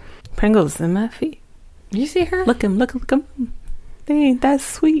 Pringles in my feet. you see her? Look 'em. They ain't that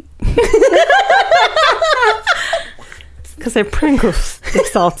sweet. Because they're Pringles. They're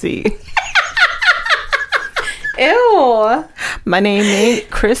salty. Ew. My name ain't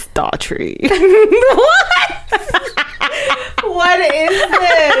Chris Daughtry. What is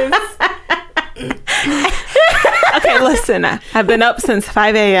this? Okay, listen. I've been up since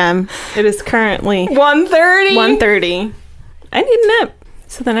 5 a.m. It is currently 1:30. 1:30. I need a nap.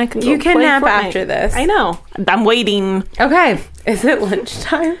 So then I can go You can play nap Fortnite. after this. I know. I'm waiting. Okay. Is it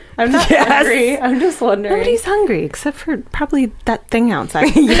lunchtime? I'm not Yes. hungry. I'm just wondering. Nobody's hungry except for probably that thing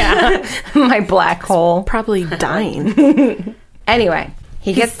outside. Yeah. My black hole. Probably dying. Anyway,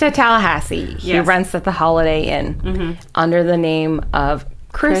 he gets to Tallahassee. He Yes. rents at the Holiday Inn under the name of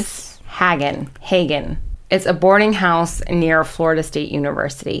Chris Hagen. It's a boarding house near Florida State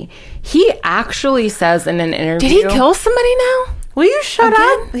University. He actually says in an interview... Did he kill somebody now? Will you shut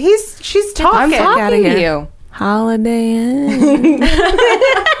up? She's talking. I'm talking outta to here. you. Holiday Inn.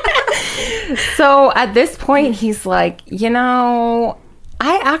 So at this point, he's like, I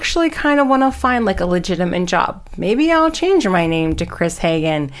actually kind of want to find like a legitimate job. Maybe I'll change my name to Chris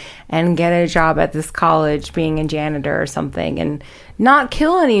Hagen and get a job at this college being a janitor or something and not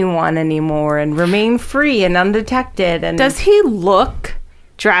kill anyone anymore and remain free and undetected. And Does he look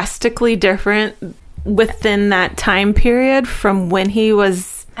drastically different within that time period from when he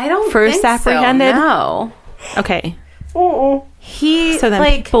was I don't first think apprehended? So, no. Okay. He So then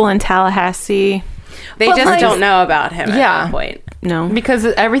people in Tallahassee, they But, just like- don't know about him at Yeah. that point. no. because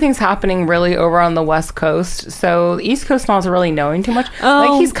everything's happening really over on the West Coast, so the East Coast not really knowing too much. Oh,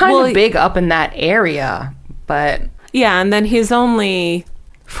 like he's kind well, of big up in that area, but Yeah, and then he's only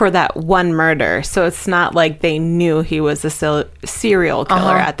for that one murder, so it's not like they knew he was a serial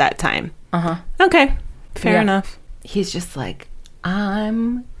killer at that time. Okay, fair Yeah. enough. he's just like,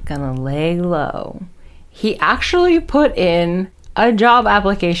 I'm gonna lay low. He actually put in a job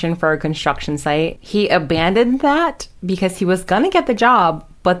application for a construction site. He abandoned that because he was gonna get the job,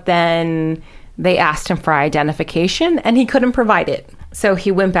 but then they asked him for identification and he couldn't provide it. So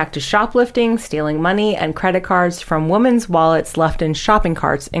he went back to shoplifting, stealing money and credit cards from women's wallets left in shopping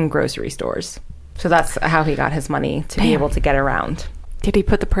carts in grocery stores. So that's how he got his money to be able to get around. Did he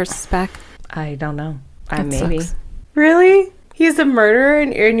put the purses back? I don't know. That Maybe. sucks. Really? He's a murderer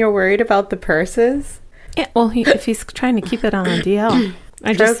and you're worried about the purses? Yeah, well, if he's trying to keep it on a DL,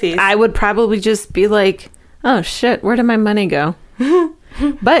 Trophies. I would probably just be like, oh shit, where did my money go?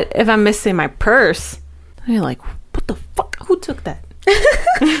 But if I'm missing my purse, I'm like, what the fuck? Who took that?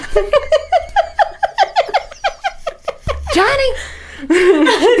 Johnny!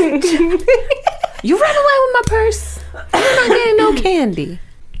 You ran away with my purse. You're not getting no candy.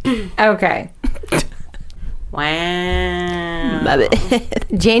 Okay. Wow.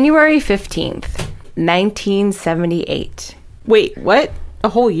 January 15th, 1978. Wait, what? A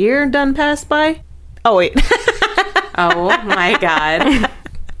whole year done passed by? Oh, wait. Oh my God.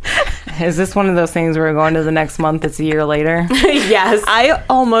 Is this one of those things where we're going to the next month? It's a year later. Yes. I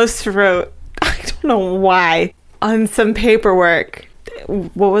almost wrote, I don't know why, on some paperwork.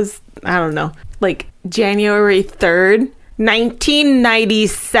 What was, I don't know, like January 3rd,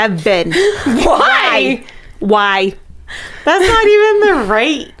 1997. Why? Why? That's not even the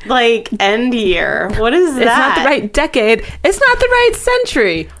right, end year. What is that? It's not the right decade. It's not the right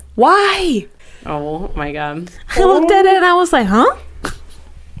century. Why? Oh, my God. I looked at it and I was like, huh?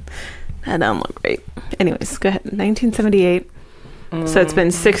 That don't look right. Anyways, go ahead. 1978. So it's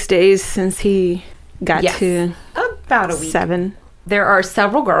been 6 days since he got Yes. to About a week. 7. There are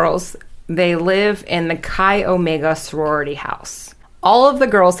several girls. They live in the Chi Omega sorority house. All of the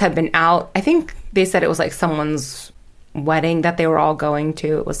girls have been out. I think they said it was like someone's wedding that they were all going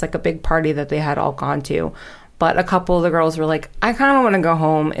to. It was like a big party that they had all gone to. But a couple of the girls were like, I kind of want to go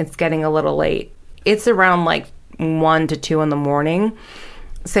home. It's getting a little late. It's around 1 to 2 in the morning.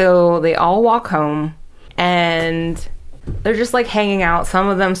 So they all walk home and they're just hanging out. Some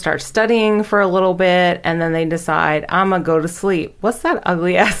of them start studying for a little bit and then they decide, I'm going to go to sleep. What's that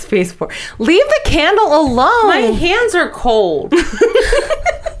ugly ass face for? Leave the candle alone. My hands are cold.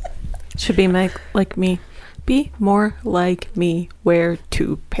 Should be like me. Be more like me. Wear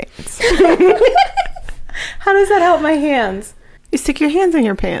 2 pants. How does that help my hands? You stick your hands in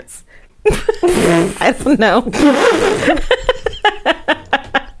your pants. I don't know.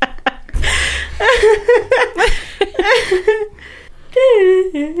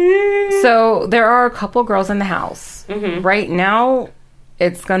 So there are a couple girls in the house. Right now,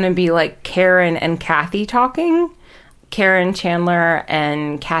 it's going to be Karen and Kathy talking. Karen Chandler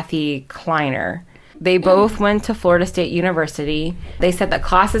and Kathy Kleiner. They both went to Florida State University. They said that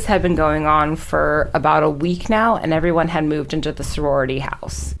classes had been going on for about a week now, and everyone had moved into the sorority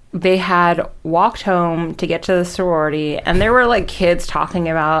house. They had walked home to get to the sorority, and there were kids talking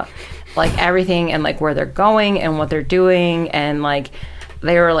about everything and where they're going and what they're doing, and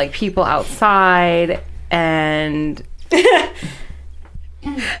there were people outside and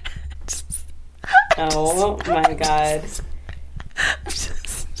Oh, my God.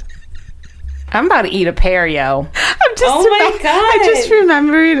 I'm about to eat a pear, yo. Oh, my God. I just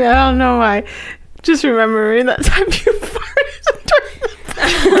remembered. I don't know why. Just remembering that time you farted during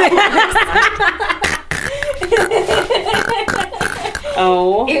the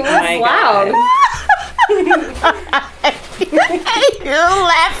Oh, It was my loud. God. You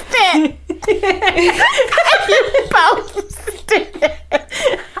left it. You posted it.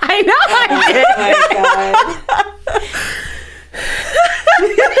 I know I did.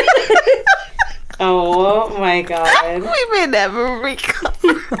 Oh, my God. Oh, my God. We may never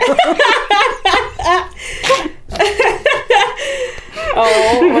recover.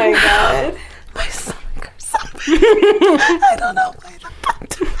 Oh, my God. My stomach or something. I don't know why the fuck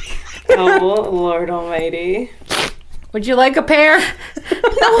to me. Oh, Lord Almighty. Would you like a pear?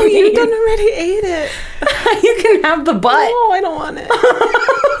 No, you done already ate it. You can have the butt. Oh, I don't want it.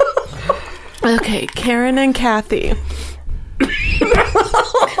 Okay, Karen and Kathy.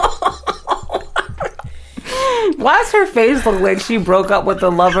 Why does her face look like she broke up with the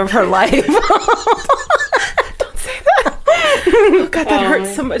love of her life? Don't say that. Oh, God, that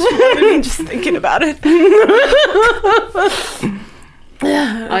hurts so much more than me just thinking about it.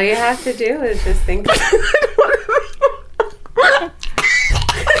 All you have to do is just think.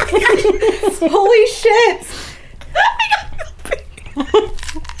 Holy shit.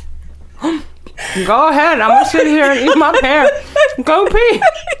 Go ahead. I'm going to sit here and eat my pear. Go pee.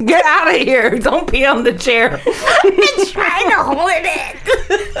 Get out of here. Don't pee on the chair. I'm trying to hold it.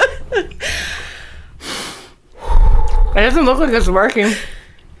 It doesn't look like it's working.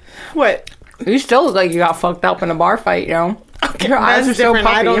 What? You still look like you got fucked up in a bar fight, yo. Okay, Your eyes are still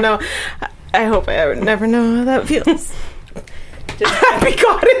different. I puffy. don't know. I hope I ever never know how that feels. Happy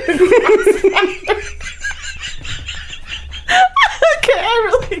God. Okay, I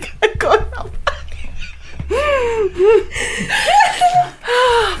really gotta go now.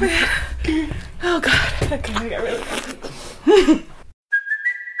 Oh, man. Oh, God. Okay, I got really...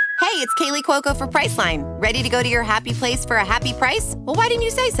 Hey, it's Kaylee Cuoco for Priceline. Ready to go to your happy place for a happy price? Well, why didn't you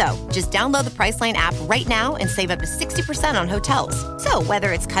say so? Just download the Priceline app right now and save up to 60% on hotels. So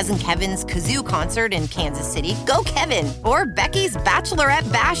whether it's Cousin Kevin's Kazoo Concert in Kansas City, go Kevin, or Becky's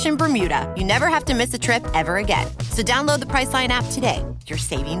Bachelorette Bash in Bermuda, you never have to miss a trip ever again. So download the Priceline app today. Your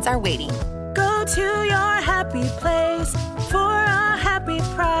savings are waiting. Go to your happy place for a happy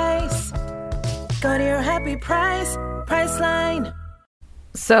price. Go to your happy price, Priceline.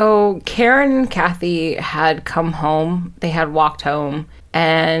 So Karen and Kathy had come home. They had walked home.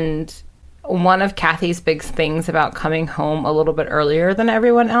 And one of Kathy's big things about coming home a little bit earlier than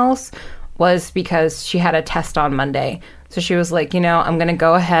everyone else was because she had a test on Monday. So she was like, I'm going to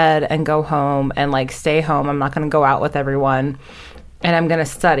go ahead and go home and stay home. I'm not going to go out with everyone. And I'm going to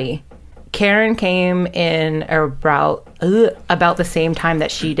study. Karen came in about the same time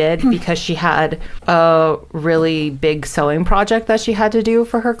that she did because she had a really big sewing project that she had to do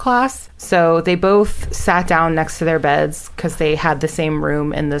for her class. So they both sat down next to their beds because they had the same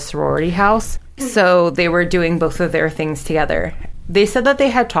room in the sorority house. So they were doing both of their things together. They said that they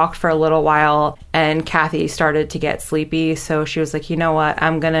had talked for a little while and Kathy started to get sleepy. So she was like, you know what?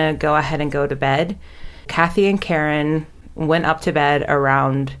 I'm going to go ahead and go to bed. Kathy and Karen went up to bed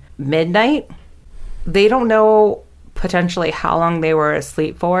around midnight. They don't know potentially how long they were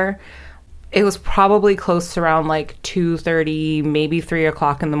asleep for. It was probably close to around like 2:30, maybe 3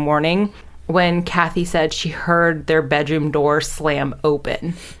 o'clock in the morning when Kathy said she heard their bedroom door slam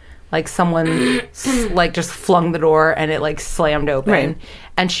open. Like someone like just flung the door and it like slammed open. Right.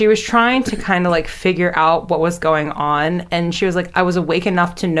 And she was trying to kind of like figure out what was going on. And she was like, I was awake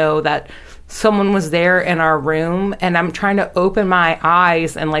enough to know that someone was there in our room and I'm trying to open my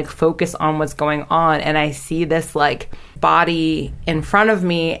eyes and like focus on what's going on. And I see this like body in front of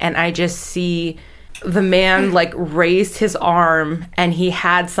me and I just see the man like raised his arm and he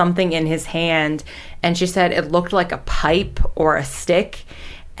had something in his hand. And she said it looked like a pipe or a stick.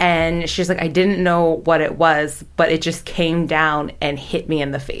 And she's like, I didn't know what it was, but it just came down and hit me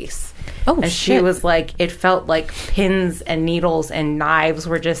in the face. Oh, and shit. she was like, it felt like pins and needles and knives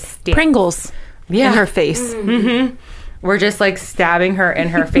were just Pringles in her face. We're just like stabbing her in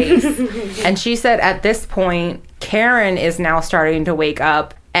her face. And she said at this point, Karen is now starting to wake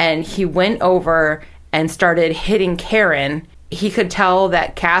up and he went over and started hitting Karen. He could tell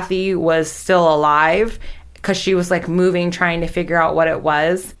that Kathy was still alive because she was like moving, trying to figure out what it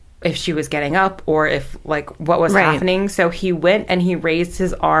was, if she was getting up or if like what was happening. So he went and he raised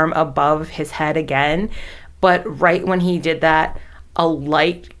his arm above his head again. But right when he did that, a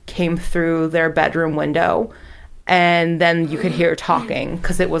light came through their bedroom window. And then you could hear talking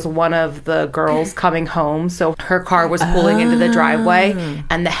because it was one of the girls coming home. So her car was pulling into the driveway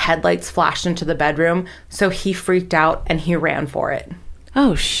and the headlights flashed into the bedroom. So he freaked out and he ran for it.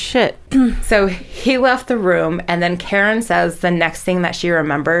 Oh, shit. So he left the room, and then Karen says the next thing that she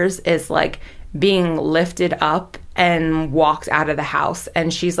remembers is like being lifted up and walked out of the house.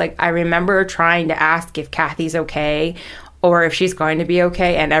 And she's like, I remember trying to ask if Kathy's okay or if she's going to be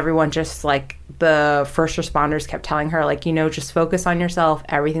okay. And everyone just like the first responders kept telling her like, you know, just focus on yourself.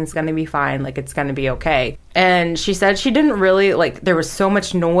 Everything's going to be fine. Like it's going to be okay. And she said she didn't really like, there was so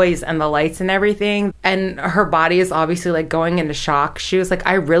much noise and the lights and everything. And her body is obviously like going into shock. She was like,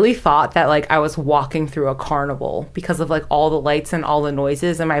 I really thought that like I was walking through a carnival because of like all the lights and all the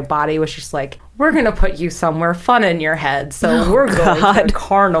noises. And my body was just like, we're going to put you somewhere fun in your head. So we're going to a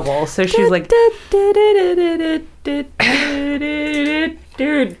carnival. So she's like, yeah,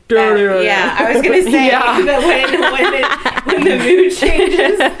 I was gonna say that when the mood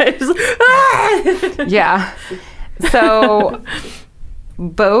changes. Yeah. So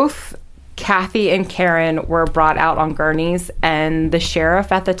both Kathy and Karen were brought out on gurneys, and the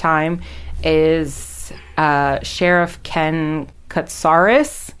sheriff at the time is Sheriff Ken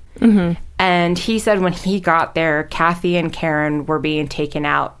Katsaris. And he said when he got there, Kathy and Karen were being taken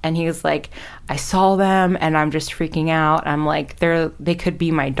out. And he was like, I saw them and I'm just freaking out. I'm like, they could be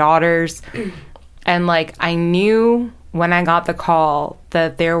my daughters. And like, I knew when I got the call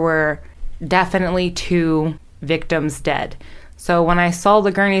that there were definitely 2 victims dead. So when I saw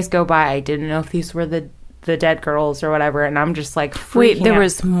the gurneys go by, I didn't know if these were the dead girls or whatever. And I'm just like, freaking there out.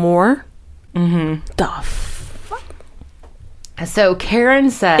 was more? The So Karen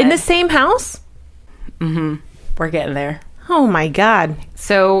said... in the same house? We're getting there. Oh my God.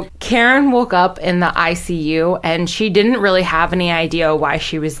 So Karen woke up in the ICU and she didn't really have any idea why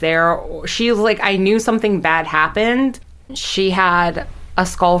she was there. She was like, I knew something bad happened. She had a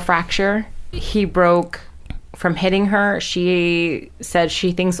skull fracture. He broke from hitting her. She said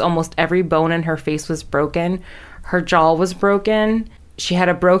she thinks almost every bone in her face was broken. Her jaw was broken. She had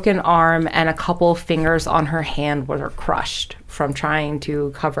a broken arm and a couple of fingers on her hand were crushed from trying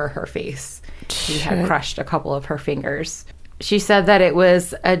to cover her face. She had crushed a couple of her fingers. She said that it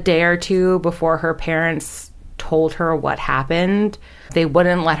was a day or two before her parents told her what happened. They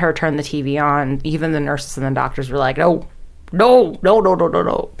wouldn't let her turn the TV on. Even the nurses and the doctors were like, no,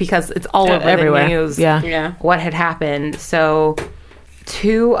 because it's all over everywhere. the news. Yeah. What had happened. So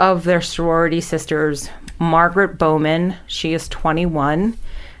 2 of their sorority sisters, Margaret Bowman, she is 21,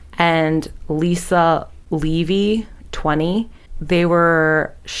 and Lisa Levy, 20. They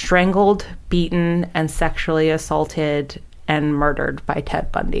were strangled, beaten, and sexually assaulted and murdered by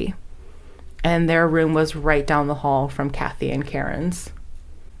Ted Bundy. And their room was right down the hall from Kathy and Karen's.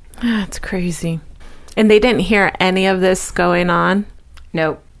 That's crazy. And they didn't hear any of this going on?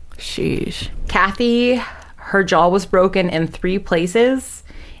 Nope. Sheesh. Kathy, her jaw was broken in 3 places.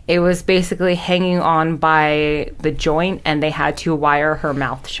 It was basically hanging on by the joint, and they had to wire her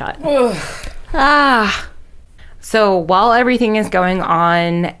mouth shut. So while everything is going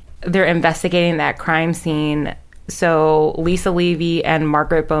on, they're investigating that crime scene. So Lisa Levy and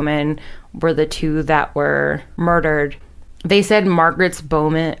Margaret Bowman were the 2 that were murdered. They said Margaret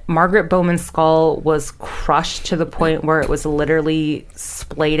Bowman's skull was crushed to the point where it was literally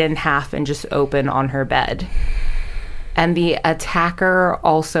splayed in half and just open on her bed. And the attacker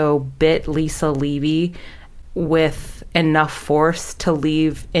also bit Lisa Levy with enough force to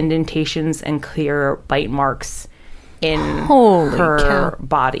leave indentations and clear bite marks in her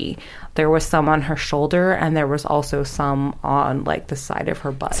body. There was some on her shoulder, and there was also some on like the side of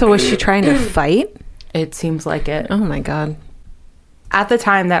her butt. So was she trying to fight? It seems like it. Oh my God. At the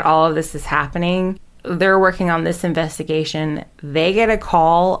time that all of this is happening, they're working on this investigation. They get a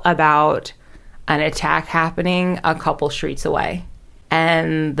call about an attack happening a couple streets away.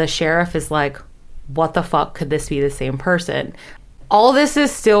 And the sheriff is like, what the fuck, could this be the same person? All this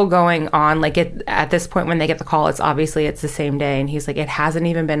is still going on. Like at this point when they get the call, it's the same day. And he's like, it hasn't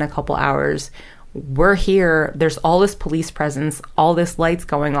even been a couple hours. We're here. There's all this police presence, all this lights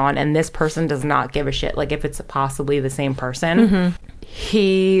going on, and this person does not give a shit. Like if it's possibly the same person.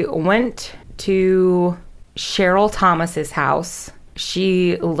 He went to Cheryl Thomas's house.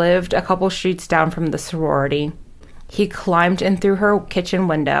 She lived a couple streets down from the sorority. He climbed in through her kitchen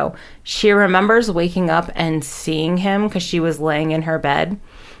window. She remembers waking up and seeing him because she was laying in her bed.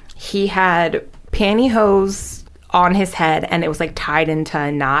 He had pantyhose on his head, and it was like tied into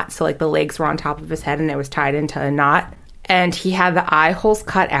a knot. So like the legs were on top of his head and it was tied into a knot. And he had the eye holes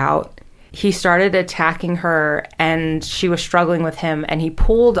cut out. He started attacking her, and she was struggling with him, and he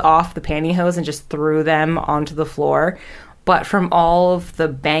pulled off the pantyhose and just threw them onto the floor. But from all of the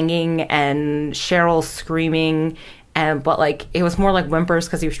banging and Cheryl screaming, but like it was more like whimpers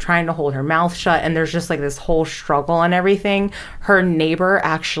because he was trying to hold her mouth shut, and there's just like this whole struggle and everything. Her neighbor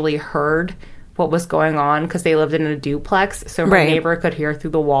actually heard what was going on because they lived in a duplex, so her neighbor could hear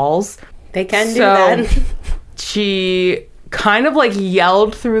through the walls. They can do that. She kind of like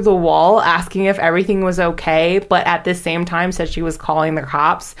yelled through the wall asking if everything was okay, but at the same time said she was calling the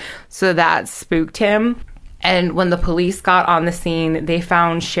cops, so that spooked him. And when the police got on the scene, they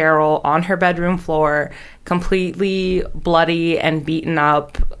found Cheryl on her bedroom floor, completely bloody and beaten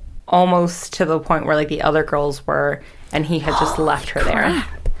up, almost to the point where like the other girls were, and he had just left her there.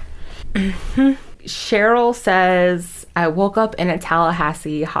 Cheryl says, I woke up in a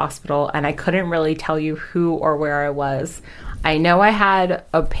Tallahassee hospital and I couldn't really tell you who or where I was. I know I had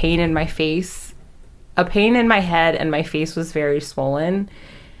a pain in my face, a pain in my head, and my face was very swollen.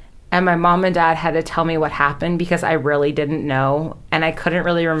 And my mom and dad had to tell me what happened because I really didn't know. And I couldn't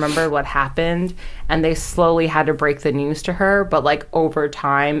really remember what happened. And they slowly had to break the news to her. But like over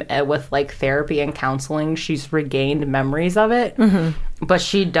time with like therapy and counseling, she's regained memories of it. But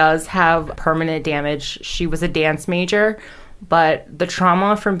she does have permanent damage. She was a dance major. But the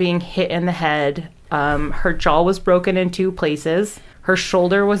trauma from being hit in the head, her jaw was broken in 2 places. Her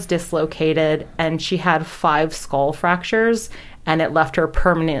shoulder was dislocated. And she had 5 skull fractures. And it left her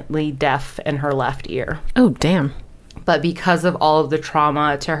permanently deaf in her left ear. Oh, damn. But because of all of the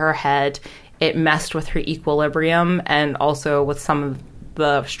trauma to her head, it messed with her equilibrium and also with some of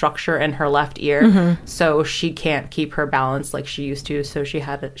the structure in her left ear. So she can't keep her balance like she used to. So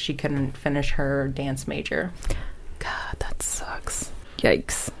she couldn't finish her dance major. God, that sucks.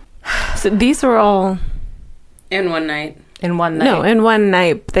 Yikes. So these were all... In one night. In one night. No, in one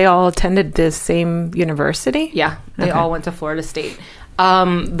night. They all attended the same university? Yeah, they all went to Florida State.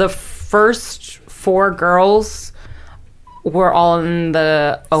 The first 4 girls were all in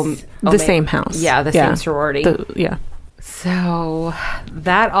the same house. Yeah, the same sorority. Yeah. So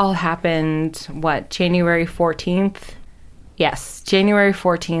that all happened, January 14th? Yes, January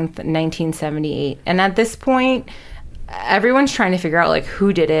 14th, 1978. And at this point, everyone's trying to figure out, like,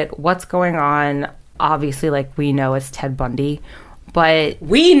 who did it, what's going on. Obviously, like, we know it's Ted Bundy, but...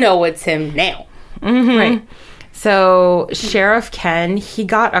 We know it's him now. Right. So Sheriff Ken, he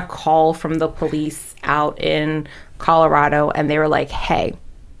got a call from the police out in Colorado, and they were like, hey,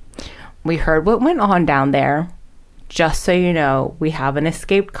 we heard what went on down there. Just so you know, we have an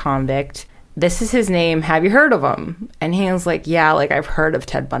escaped convict. This is his name. Have you heard of him? And he was like, yeah, like, I've heard of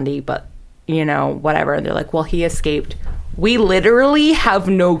Ted Bundy, but, you know, whatever. And they're like, well, he escaped. We literally have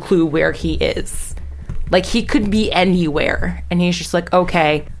no clue where he is. Like, he could be anywhere. And he's just like,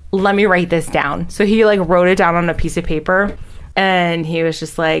 okay, let me write this down. So he, like, wrote it down on a piece of paper. And he was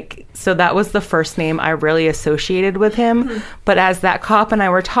just like, so that was the first name I really associated with him. But as that cop and I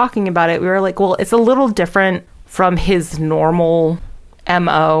were talking about it, we were like, well, it's a little different from his normal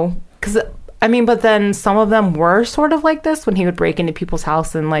MO. Because, I mean, but then some of them were sort of like this when he would break into people's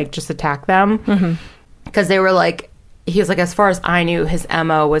house and like just attack them. Because they were like, he was like, as far as I knew, his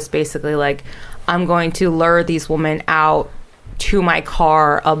MO was basically like, I'm going to lure these women out to my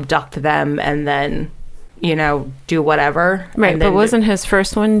car, abduct them, and then, you know, do whatever. Right, And but then, wasn't his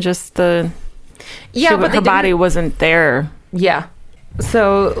first one just the... yeah, but her body wasn't there. Yeah.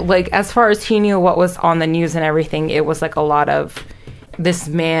 So, like, as far as he knew what was on the news and everything, it was like a lot of, this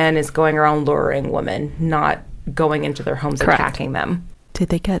man is going around luring women, not going into their homes and Correct. attacking them. Did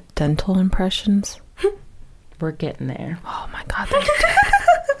they get dental impressions? We're getting there. Oh my God.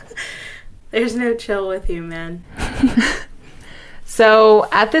 There's no chill with you, man. So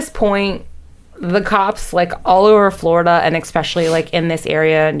at this point, the cops, like all over Florida and especially like in this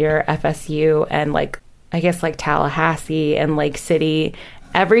area near FSU and like, I guess like Tallahassee and Lake City,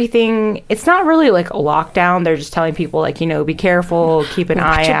 everything, it's not really like a lockdown. They're just telling people like, you know, be careful, keep an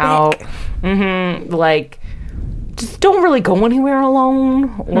eye out. Like, just don't really go anywhere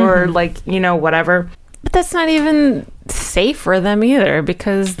alone or like, you know, whatever. But that's not even safe for them either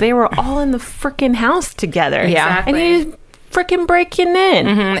because they were all in the freaking house together. Yeah. And he's freaking breaking in.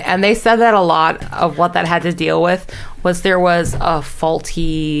 And they said that a lot of what that had to deal with was there was a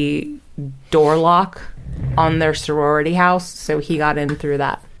faulty door lock on their sorority house, so he got in through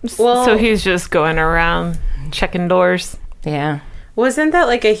that. Well, So he's just going around checking doors. Yeah. wasn't that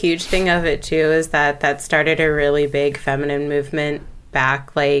like a huge thing of it too? Is that started a really big feminine movement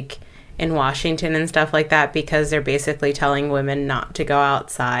back like in Washington and stuff like that, because they're basically telling women not to go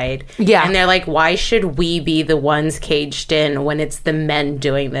outside. Yeah. And they're like, why should we be the ones caged in when it's the men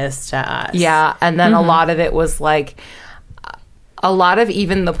doing this to us? Yeah. And then a lot of it was like, a lot of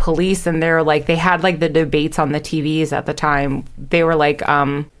even the police, and they're like, they had like the debates on the TVs at the time. They were like,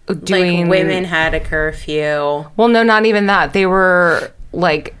 doing. Like women had a curfew. Well, no, not even that. They were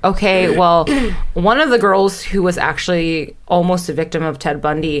like, okay, well, one of the girls who was actually almost a victim of Ted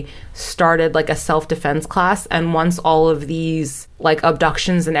Bundy started like a self-defense class. And once all of these like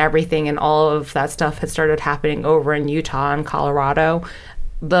abductions and everything and all of that stuff had started happening over in Utah and Colorado,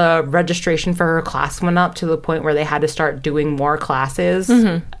 the registration for her class went up to the point where they had to start doing more classes.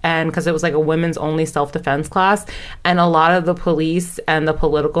 And because it was like a women's only self-defense class. And a lot of the police and the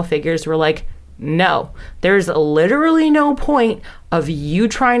political figures were like, no, there's literally no point of you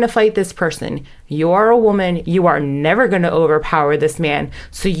trying to fight this person. You are a woman. You are never going to overpower this man.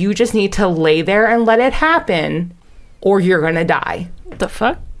 So you just need to lay there and let it happen, or you're going to die. The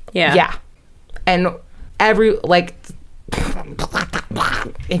fuck? Yeah. Yeah. And every, like,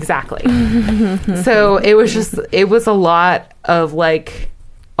 exactly. So it was a lot of like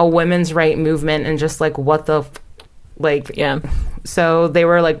a women's right movement and just like what the, like, Yeah. So they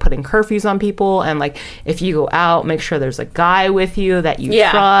were like putting curfews on people, and like if you go out, make sure there's a guy with you that you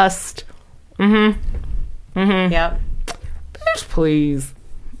trust. Yep. Bitch, please.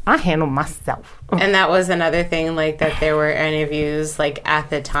 I handle myself. And that was another thing, like that there were interviews like at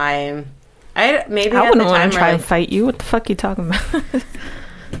the time. I wouldn't want to try and fight you. What the fuck are you talking about?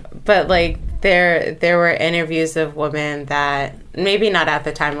 But like there were interviews of women that maybe not at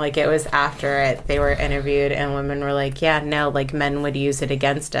the time, like it was after it, they were interviewed and women were like, yeah, no, like men would use it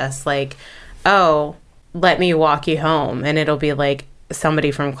against us, like, oh, let me walk you home, and it'll be like somebody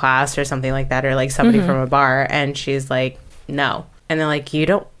from class or something like that, or like somebody from a bar, and she's like, no. And they're like, you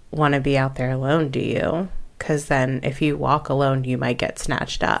don't want to be out there alone, do you? Because then if you walk alone, you might get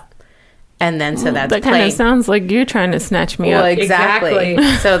snatched up. And then so that's That kind of sounds like you're trying to snatch me Well, up. exactly.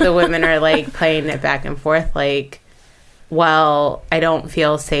 So the women are like playing it back and forth, like, well, I don't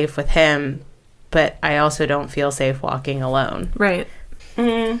feel safe with him, but I also don't feel safe walking alone. Right.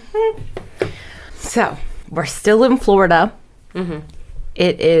 So we're still in Florida.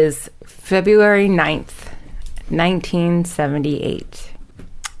 It is February 9th, 1978.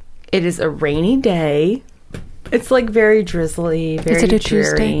 It is a rainy day. It's like very drizzly, very it a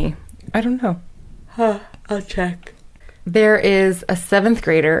dreary. Tuesday? I don't know. I'll check. There is a 7th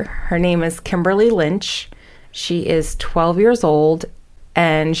grader. Her name is Kimberly Lynch. She is 12 years old,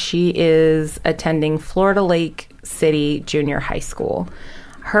 and she is attending Florida Lake City Junior High School.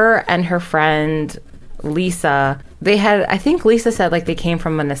 Her and her friend Lisa, I think Lisa said like they came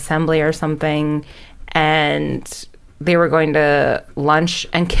from an assembly or something, and they were going to lunch,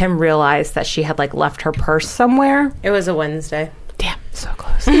 and Kim realized that she had like left her purse somewhere. It was a Wednesday. Damn, so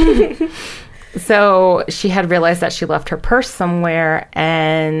close. So she had realized that she left her purse somewhere,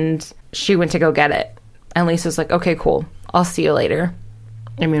 and she went to go get it. And Lisa's like, okay, cool. I'll see you later.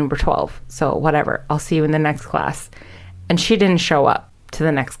 I mean, we're 12, so whatever. I'll see you in the next class. And she didn't show up to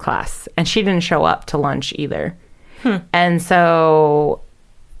the next class. And she didn't show up to lunch either. And so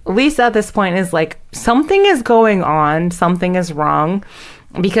Lisa at this point is like, something is going on. Something is wrong.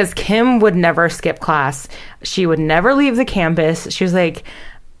 Because Kim would never skip class. She would never leave the campus. She was like,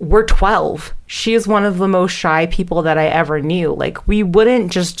 we're 12. She is one of the most shy people that I ever knew. Like, we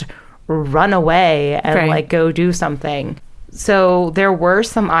wouldn't just run away and like go do something. So there were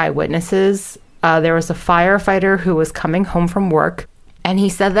some eyewitnesses. There was a firefighter who was coming home from work, and he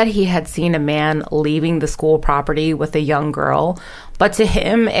said that he had seen a man leaving the school property with a young girl. But to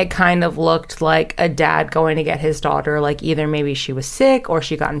him, it kind of looked like a dad going to get his daughter. Like, either maybe she was sick or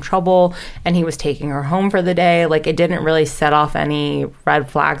she got in trouble and he was taking her home for the day. Like, it didn't really set off any red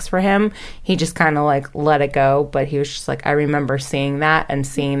flags for him. He just kind of like let it go. But he was just like, I remember seeing that and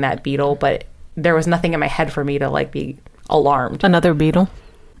seeing that beetle, but there was nothing in my head for me to like be alarmed. Another beetle.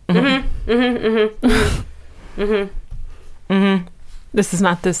 This is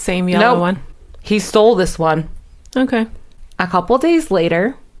not the same yellow one. He stole this one. Okay. A couple days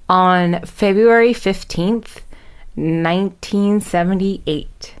later, on February 15th,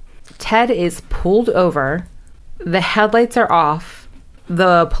 1978, Ted is pulled over. The headlights are off.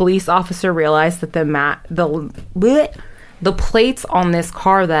 The police officer realized that the plates on this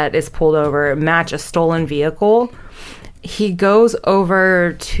car that is pulled over match a stolen vehicle. He goes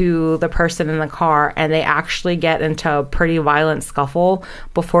over to the person in the car, and they actually get into a pretty violent scuffle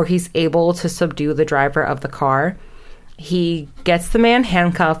before he's able to subdue the driver of the car. He gets the man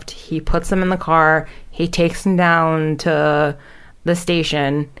handcuffed. He puts him in the car. He takes him down to the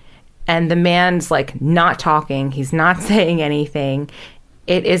station, and the man's like not talking. He's not saying anything.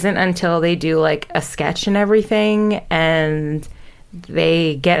 It isn't until they do like a sketch and everything, and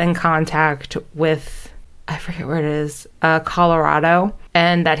they get in contact with, I forget where it is, Colorado,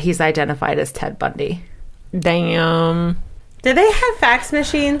 and that he's identified as Ted Bundy. Damn. Did they have fax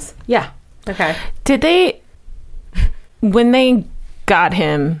machines? Yeah. Okay. Did they, when they got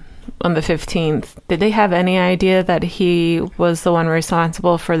him on the 15th, did they have any idea that he was the one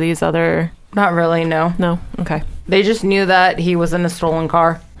responsible for these other... Not really, no. No? Okay. They just knew that he was in a stolen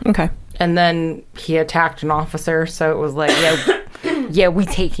car. Okay. And then he attacked an officer, so it was like, yeah, we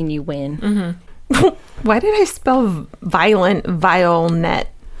taking you in. Mm-hmm. Why did I spell violent VioNet?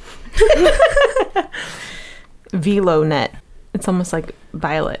 VeloNet. It's almost like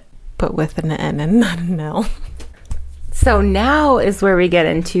violet, but with an N and not an L. So now is where we get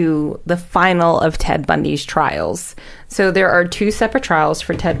into the final of Ted Bundy's trials. So there are two separate trials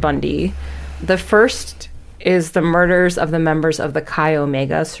for Ted Bundy. The first is the murders of the members of the Chi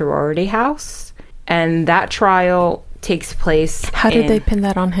Omega sorority house. And that trial takes place How did they pin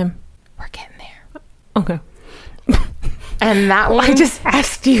that on him? We're getting there. Okay. And that one... I just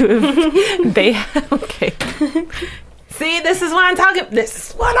asked you if they... Okay. See, this is what I'm talking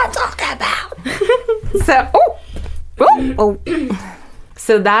about.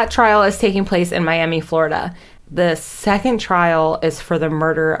 So that trial is taking place in Miami, Florida. The second trial is for the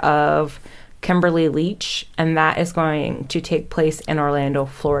murder of Kimberly Leach, and that is going to take place in Orlando,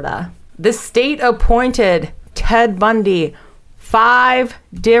 Florida. The state appointed Ted Bundy 5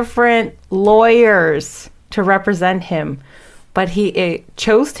 different lawyers to represent him, but he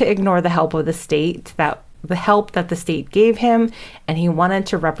chose to ignore the help of the state, the help that the state gave him, and he wanted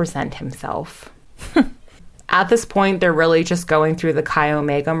to represent himself. At this point, they're really just going through the Chi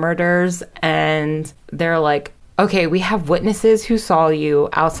Omega murders, and they're like, okay, we have witnesses who saw you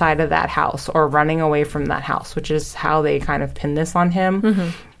outside of that house or running away from that house, which is how they kind of pinned this on him. Mm-hmm.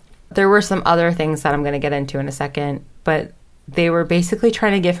 There were some other things that I'm going to get into in a second, but they were basically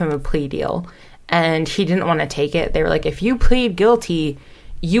trying to give him a plea deal, and he didn't want to take it. They were like, if you plead guilty,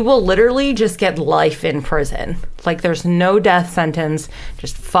 you will literally just get life in prison. Like, there's no death sentence.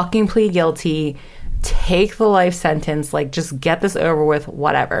 Just fucking plead guilty. Take the life sentence. Like, just get this over with,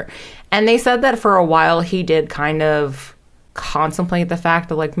 whatever. And they said that for a while he did kind of contemplate the fact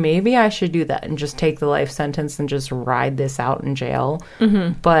that, like, maybe I should do that and just take the life sentence and just ride this out in jail.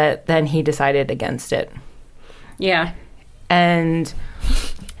 Mm-hmm. But then he decided against it. Yeah. And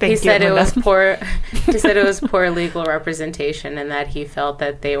he said it was poor. He said it was poor legal representation, and that he felt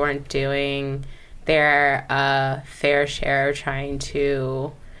that they weren't doing their fair share trying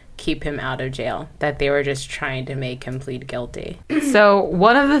to keep him out of jail, that they were just trying to make him plead guilty. So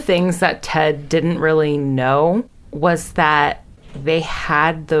one of the things that Ted didn't really know was that they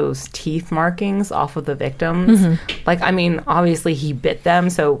had those teeth markings off of the victims. Mm-hmm. Like, I mean, obviously he bit them,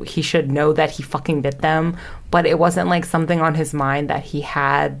 so he should know that he fucking bit them, but it wasn't like something on his mind that he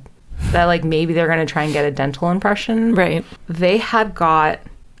had that like maybe they're going to try and get a dental impression. Right. They had got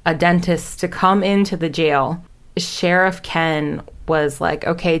a dentist to come into the jail. Sheriff Ken was like,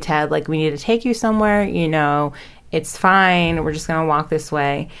 okay, Ted, like we need to take you somewhere, you know, it's fine. We're just going to walk this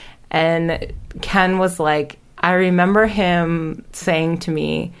way. And Ken was like, I remember him saying to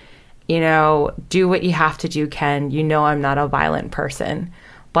me, you know, do what you have to do, Ken. You know, I'm not a violent person.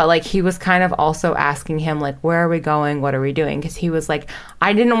 But like he was kind of also asking him like, where are we going? What are we doing? Because he was like,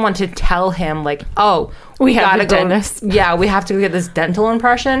 I didn't want to tell him like, oh, we gotta go. Dentist. Yeah, we have to get this dental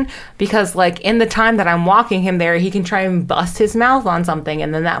impression because like in the time that I'm walking him there, he can try and bust his mouth on something,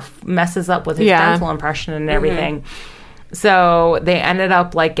 and then that messes up with his dental impression and everything. So they ended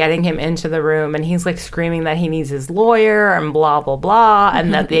up like getting him into the room, and he's like screaming that he needs his lawyer and blah blah blah,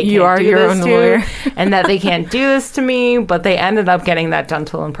 and that they can't do this to lawyer. And that they can't do this to me. But they ended up getting that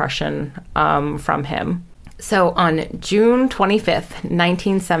dental impression from him. So on June 25th,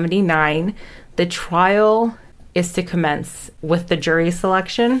 1979, the trial is to commence with the jury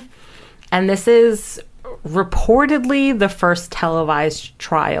selection, and this is reportedly the first televised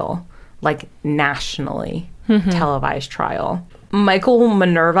trial, like nationally. Televised trial. Michael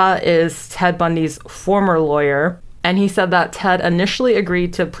Minerva is Ted Bundy's former lawyer, and he said that Ted initially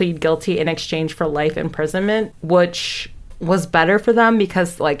agreed to plead guilty in exchange for life imprisonment, which was better for them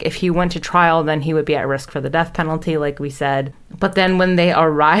because like if he went to trial, then he would be at risk for the death penalty, like we said. But then when they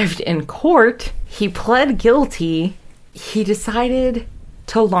arrived in court, he pled guilty. He decided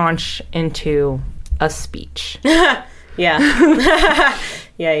to launch into a speech. Yeah.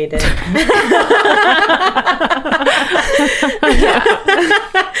 Yeah, you did.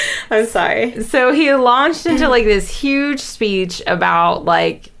 I'm sorry. So he launched into like this huge speech about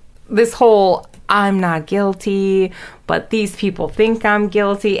like this whole I'm not guilty, but these people think I'm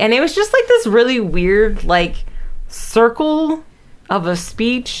guilty. And it was just like this really weird like circle of a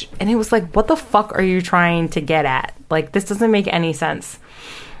speech. And it was like, what the fuck are you trying to get at? Like, this doesn't make any sense.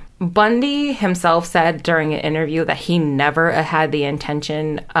 Bundy himself said during an interview that he never had the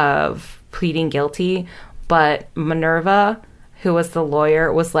intention of pleading guilty, but Minerva, who was the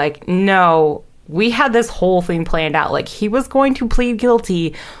lawyer, was like, no, we had this whole thing planned out. Like, he was going to plead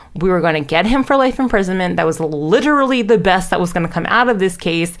guilty. We were going to get him for life imprisonment. That was literally the best that was going to come out of this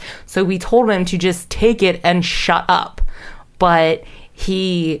case. So we told him to just take it and shut up. But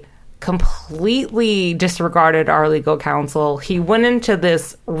he completely disregarded our legal counsel. He went into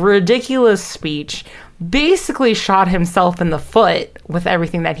this ridiculous speech, basically shot himself in the foot with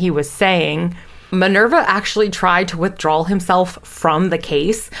everything that he was saying. Minerva actually tried to withdraw himself from the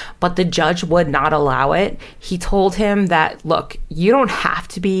case, but the judge would not allow it. He told him that, look, you don't have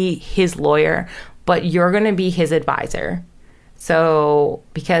to be his lawyer, but you're going to be his advisor. So,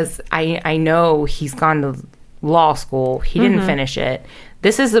 because I know he's gone to law school, he didn't finish it.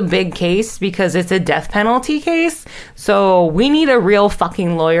 This is a big case because it's a death penalty case. So we need a real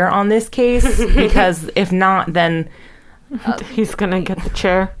fucking lawyer on this case because if not, then he's going to get the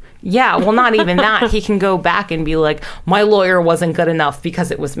chair. Yeah, well, not even that. He can go back and be like, my lawyer wasn't good enough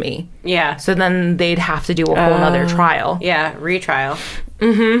because it was me. Yeah. So then they'd have to do a whole nother trial. Yeah, retrial.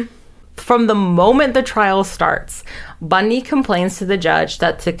 From the moment the trial starts, Bundy complains to the judge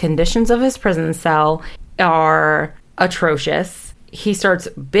that the conditions of his prison cell are atrocious. He starts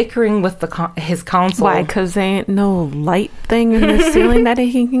bickering with his counsel. Why? Because there ain't no light thing in the ceiling that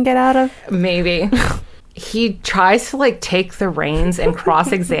he can get out of? Maybe. He tries to like take the reins and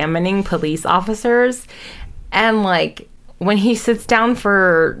cross-examining police officers. And like when he sits down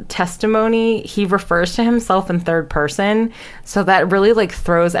for testimony, he refers to himself in third person. So that really like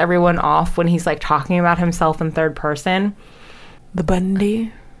throws everyone off when he's like talking about himself in third person. The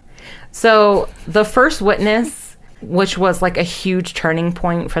Bundy. So the first witness, which was like a huge turning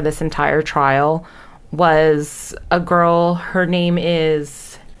point for this entire trial, was a girl. Her name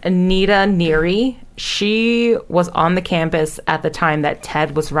is Anita Neary. She was on the campus at the time that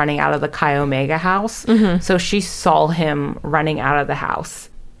Ted was running out of the Chi Omega house. So she saw him running out of the house.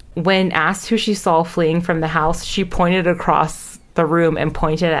 When asked who she saw fleeing from the house, she pointed across the room and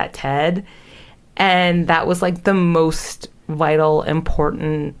pointed at Ted. And that was like the most vital,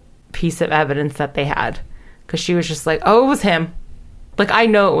 important piece of evidence that they had. Because she was just like, oh, it was him. Like, I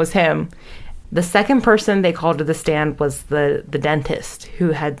know it was him. The second person they called to the stand was the dentist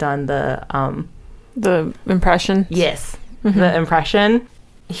who had done the impression? Yes, the impression.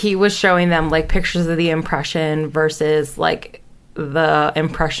 He was showing them, like, pictures of the impression versus, like, the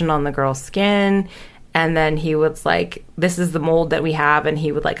impression on the girl's skin. And then he was like, this is the mold that we have. And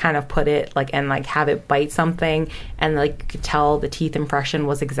he would, like, kind of put it, like, and, like, have it bite something. And, like, you could tell the teeth impression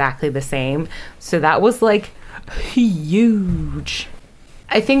was exactly the same. So that was, like, huge.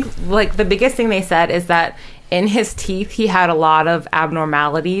 I think like the biggest thing they said is that in his teeth he had a lot of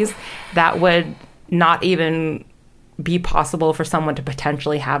abnormalities that would not even be possible for someone to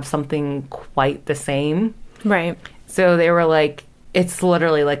potentially have something quite the same. Right. So they were like, it's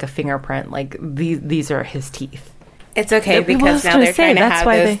literally like a fingerprint. Like these are his teeth. It's okay Well, I because was now gonna they're say, trying to that's have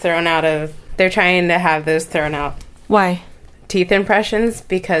why those they- thrown out of. They're trying to have those thrown out. Why? Teeth impressions,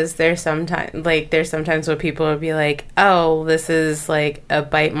 because there's sometimes where people will be like, oh, this is like a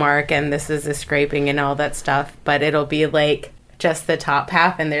bite mark and this is a scraping and all that stuff, but it'll be like just the top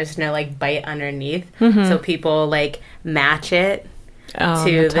half and there's no like bite underneath. So people like match it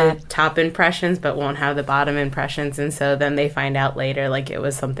to the top impressions but won't have the bottom impressions, and so then they find out later like it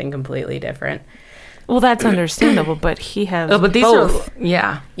was something completely different. Well, that's understandable, but he has But these both. are,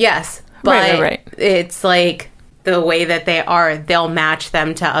 yeah. Yes, but Right. it's like the way that they are, they'll match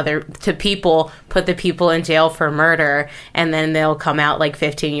them to people, put the people in jail for murder, and then they'll come out like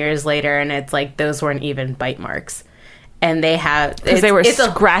 15 years later and it's like those weren't even bite marks. And they have... Because they were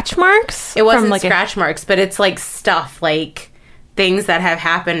scratch marks? It wasn't from, like, scratch marks, but it's like stuff, like things that have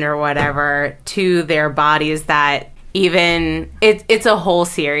happened or whatever to their bodies that even... It's a whole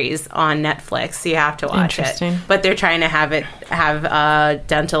series on Netflix, so you have to watch it. Interesting. But they're trying to have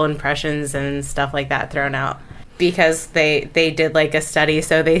dental impressions and stuff like that thrown out. Because they did like a study,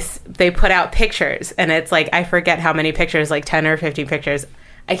 so they put out pictures, and it's like, I forget how many pictures, like 10 or 15 pictures,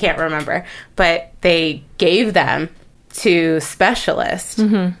 I can't remember, but they gave them to specialists.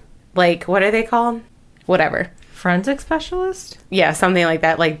 Like, what are they called? Whatever. Forensic specialist? Yeah, something like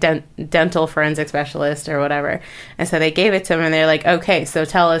that, like dental forensic specialist or whatever. And so they gave it to them, and they're like, okay, so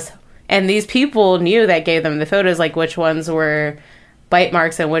tell us. And these people knew that gave them the photos, like which ones were bite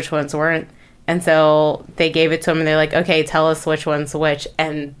marks and which ones weren't. And so they gave it to him and they're like, okay, tell us which one's which.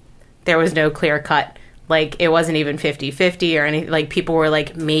 And there was no clear cut. Like, it wasn't even 50-50 or anything. Like, people were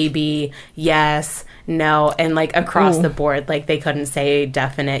like, maybe, yes, no. And like across the board, like they couldn't say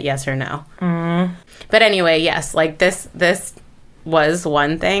definite yes or no. But anyway, yes, like this was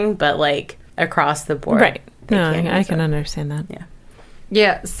one thing, but like across the board. Right. they No, can't I use can it. understand that. Yeah.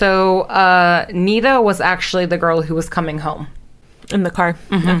 Yeah, so Nita was actually the girl who was coming home. In the car.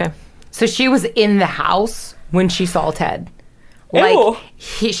 Okay. So she was in the house when she saw Ted. Ew. Like,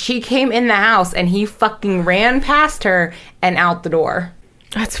 she came in the house and he fucking ran past her and out the door.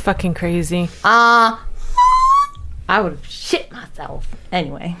 That's fucking crazy. I would shit myself.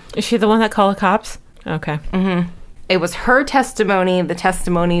 Anyway. Is she the one that called the cops? Okay. It was her testimony, the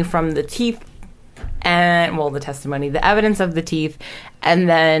testimony from the teeth, and, well, the evidence of the teeth, and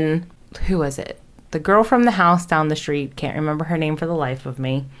then, who was it? The girl from the house down the street, can't remember her name for the life of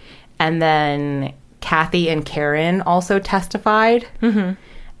me, and then Kathy and Karen also testified.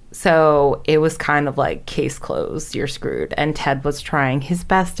 So it was kind of like, case closed, you're screwed. And Ted was trying his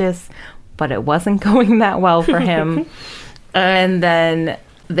bestest, but it wasn't going that well for him. And then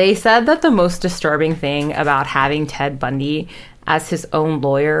they said that the most disturbing thing about having Ted Bundy as his own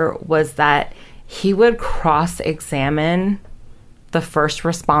lawyer was that he would cross-examine the first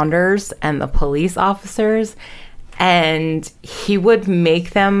responders and the police officers, and he would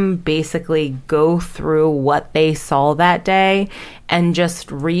make them basically go through what they saw that day and just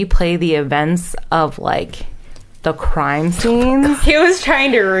replay the events of like the crime scenes. He was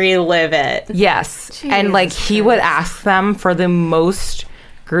trying to relive it. Yes. And like he would ask them for the most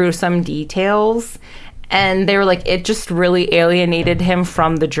gruesome details, and they were like, it just really alienated him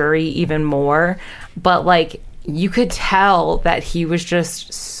from the jury even more. But like, you could tell that he was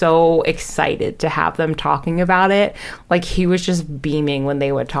just so excited to have them talking about it. Like, he was just beaming when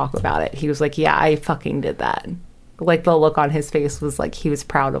they would talk about it. He was like, yeah, I fucking did that. Like, the look on his face was like he was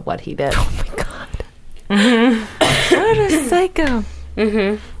proud of what he did. Oh my God. What a psycho.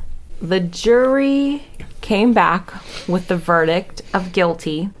 The jury came back with the verdict of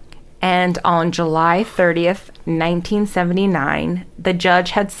guilty, and on July 30th, 1979, the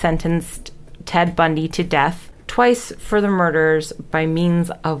judge had sentenced Ted Bundy to death twice for the murders by means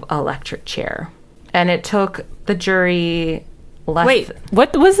of electric chair. And it took the jury less... Wait,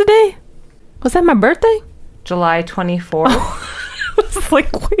 what was the day? Was that my birthday? July 24th. I was like,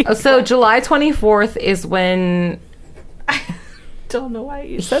 wait. So July 24th is when Don't know why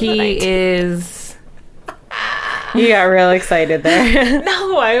you said he that. is... You got real excited there.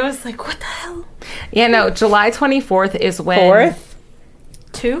 No, I was like, what the hell? Yeah, no, July 24th is when... 4th?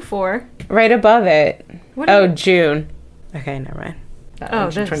 2-4. Right above it. What do you- June. Okay, never mind. Oh,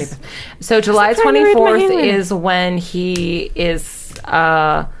 this. 25th. So July trying to read my 24th handwriting. is when he is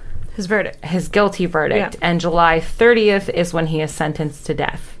His verdict. his guilty verdict, Yeah. and July 30th is when he is sentenced to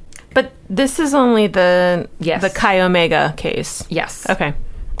death. But This is only the Yes. the Chi Omega case. Yes. Okay.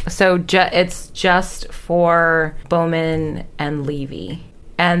 So it's just for Bowman and Levy.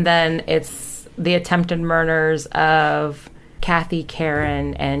 And then it's the attempted murders of Kathy,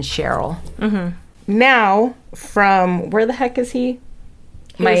 Karen, and Cheryl. Mm-hmm. Now, from where the heck is he?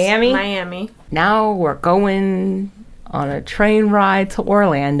 Miami? Miami. Now we're going on a train ride to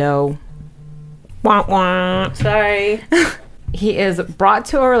Orlando. Wah, wah. Sorry. He is brought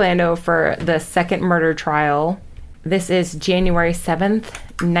to Orlando for the second murder trial. This is January 7th,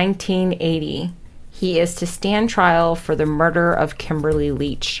 1980. He is to stand trial for the murder of Kimberly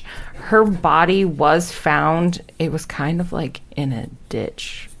Leach. Her body was found, it was kind of like in a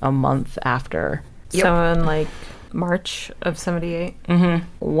ditch a month after. So in like March of 78.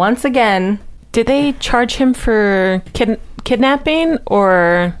 Once again, Did they charge him for kidnapping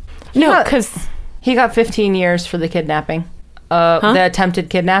or no? got- Because he got 15 years for the kidnapping. The attempted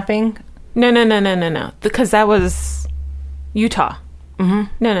kidnapping. no. Because that was Utah. Mm-hmm.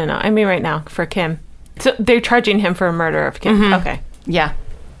 No. I mean right now for Kim. So they're charging him for a murder of Kim. Okay. Yeah.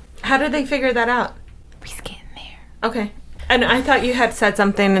 How did they figure that out? He's getting there. Okay. And I thought you had said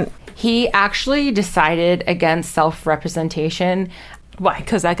something. He actually decided against self-representation. Why?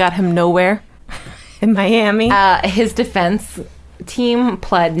 Because I got him nowhere in Miami. His defense team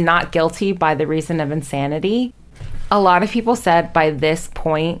pled not guilty by the reason of insanity. A lot of people said by this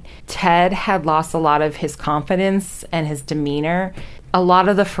point, Ted had lost a lot of his confidence and his demeanor. A lot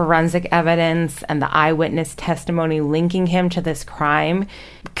of the forensic evidence and the eyewitness testimony linking him to this crime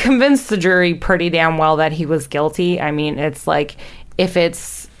convinced the jury pretty damn well that he was guilty. I mean, it's like if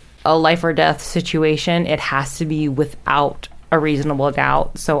it's a life or death situation, it has to be without a reasonable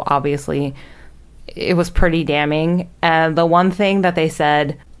doubt. So obviously, it was pretty damning. And the one thing that they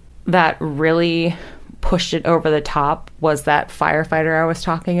said that really pushed it over the top was that firefighter I was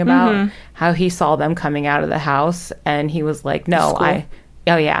talking about, how he saw them coming out of the house and he was like, out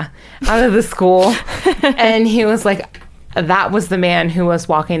of the school. And he was like, that was the man who was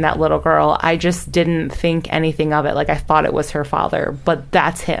walking that little girl. I just didn't think anything of it. Like I thought it was her father, but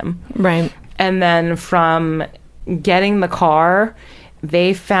that's him. Right. And then from getting the car,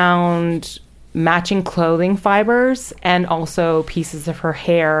 they found matching clothing fibers and also pieces of her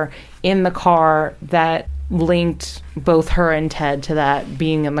hair in the car that linked both her and Ted to that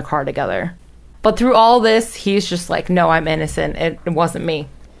being in the car together. But through all this, he's just like, no, I'm innocent. It wasn't me.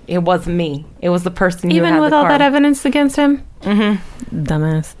 It wasn't me. It was the person who Even had with the all car. that evidence against him? Mm-hmm.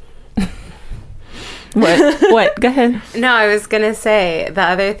 Dumbass. What? Go ahead. No, I was gonna say the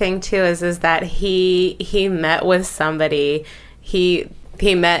other thing too is that he met with somebody. He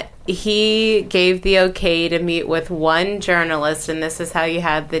gave the okay to meet with one journalist, and this is how you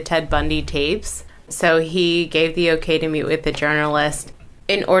had the Ted Bundy tapes. So he gave the okay to meet with the journalist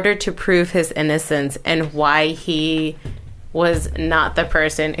in order to prove his innocence and why he was not the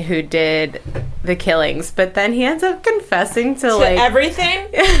person who did the killings. But then he ends up confessing to like everything?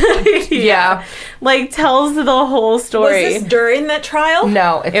 Yeah. like tells the whole Was story. this during that trial?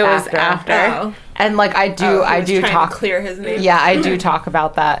 No, It was after. Oh. And like I do Trying talk to clear his name. Yeah, I do talk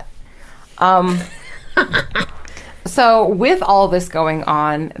about that. So with all this going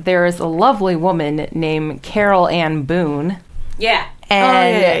on, there is a lovely woman named Carol Ann Boone. Yeah.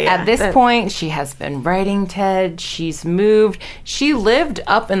 And at this point, she has been writing Ted. She's moved. She lived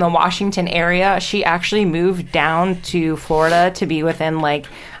up in the Washington area. She actually moved down to Florida to be within I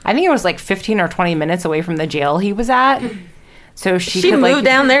think it was 15 or 20 minutes away from the jail he was at. So she could, moved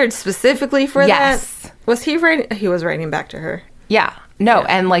down there specifically for Yes. that? Was he writing? He was writing back to her. Yeah. No,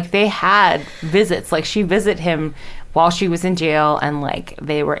 and they had visits. She visited him while she was in jail, and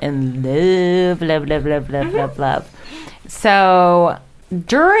they were in love. So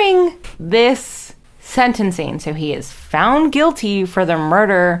during this sentencing, so he is found guilty for the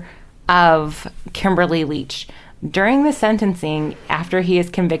murder of Kimberly Leach. During the sentencing, after he is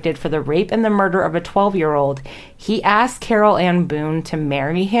convicted for the rape and the murder of a 12-year-old, he asked Carol Ann Boone to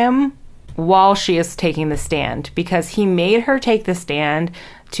marry him while she is taking the stand, because he made her take the stand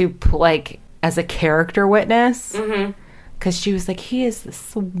to as a character witness. Because she was like, he is the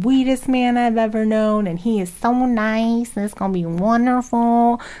sweetest man I've ever known, and he is so nice, and it's gonna be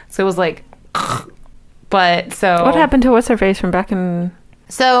wonderful. So it was but so What happened to what's her face from back in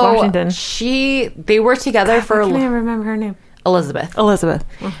Washington? They were together for I can't remember her name. Elizabeth. Elizabeth.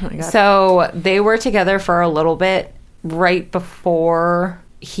 Oh my god. So they were together for a little bit right before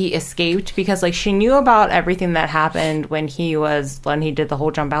he escaped, because she knew about everything that happened when he did the whole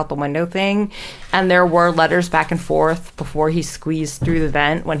jump out the window thing, and there were letters back and forth before he squeezed through the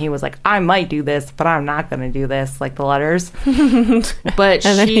vent when he was like, I might do this, but I'm not going to do this, the letters. But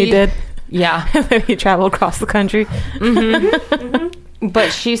And then he did. Yeah. And then he traveled across the country.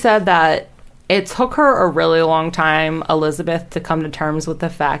 But she said that it took her a really long time, Elizabeth, to come to terms with the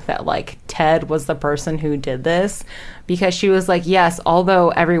fact that, like, Ted was the person who did this. Because she was like, yes, although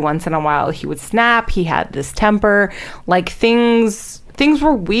every once in a while he would snap, he had this temper, like, things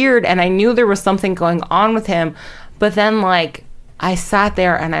were weird, and I knew there was something going on with him. But then, like, I sat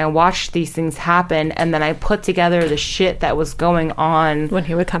there and I watched these things happen, and then I put together the shit that was going on When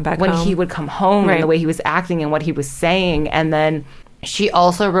he would come back when home. he would come home, Right. and the way he was acting and what he was saying. And then she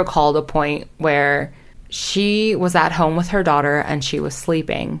also recalled a point where she was at home with her daughter and she was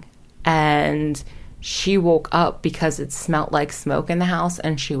sleeping, and she woke up because it smelled like smoke in the house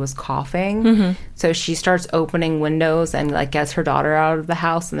and she was coughing. So she starts opening windows and, like, gets her daughter out of the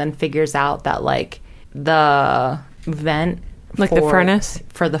house, and then figures out that, like, the vent, Like the furnace?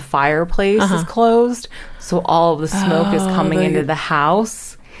 for the fireplace is closed, so all of the smoke is coming into the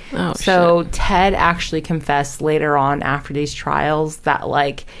house. Oh, So Ted actually confessed later on after these trials that,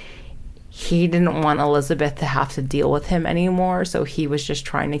 like, he didn't want Elizabeth to have to deal with him anymore, so he was just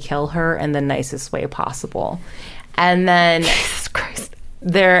trying to kill her in the nicest way possible. And then Jesus Christ.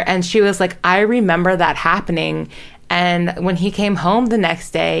 and she was like, I remember that happening. And when he came home the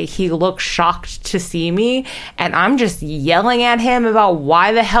next day, he looked shocked to see me. And I'm just yelling at him about,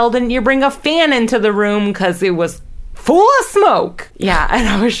 why the hell didn't you bring a fan into the room? Because it was full of smoke. Yeah. And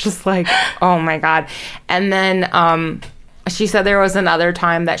I was just like, oh my God. And then she said there was another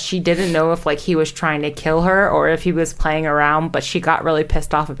time that she didn't know if, like, he was trying to kill her or if he was playing around, but she got really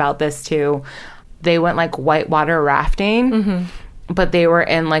pissed off about this too. They went, like, whitewater rafting, but they were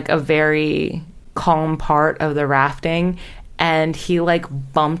in, like, a very calm part of the rafting, and he, like,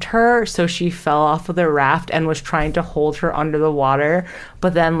 bumped her, so she fell off of the raft and was trying to hold her under the water.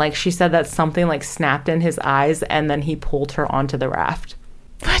 But then, like, she said that something, like, snapped in his eyes, and then he pulled her onto the raft.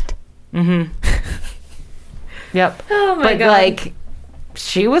 What? Yep. Oh my but God. like,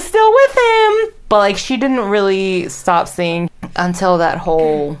 she was still with him, but, like, she didn't really stop seeing until that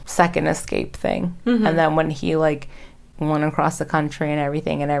whole second escape thing. And then when he, like, went across the country and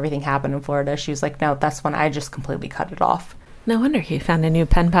everything happened in Florida, she was like, no, that's when I just completely cut it off. No wonder he found a new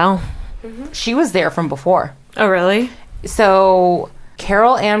pen pal. She was there from before. Oh, really? So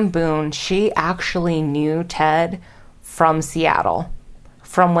Carol Ann Boone, she actually knew Ted from Seattle,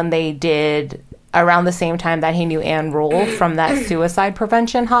 from when they did around the same time that he knew Ann Rule from that suicide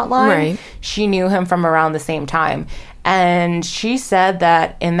prevention hotline. Right. She knew him from around the same time. And she said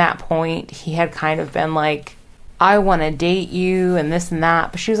that in that point, he had kind of been like, I want to date you and this and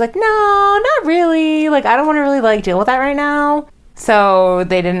that. But she was like, no, not really. Like, I don't want to really, like, deal with that right now. So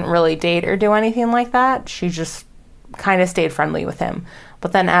they didn't really date or do anything like that. She just kind of stayed friendly with him.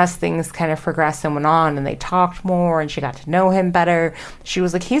 But then as things kind of progressed and went on and they talked more and she got to know him better, she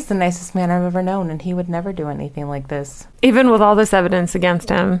was like, he's the nicest man I've ever known and he would never do anything like this. Even with all this evidence against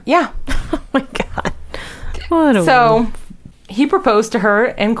him. Yeah. Oh my God. What a So he proposed to her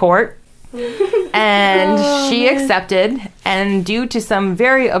in court and she accepted. And due to some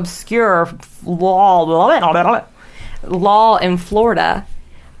very obscure law in Florida,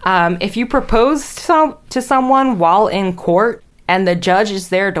 if you propose to someone while in court and the judge is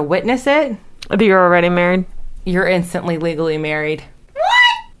there to witness it, You're already married? you're instantly legally married.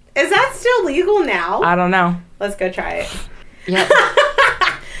 Is that still legal now? I don't know. Let's go try it. Yep.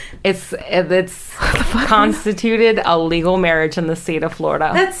 It's constituted a legal marriage in the state of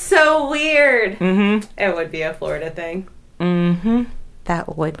Florida. That's so weird. Mm-hmm. It would be a Florida thing. Mm-hmm.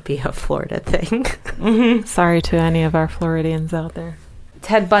 That would be a Florida thing. Sorry to any of our Floridians out there.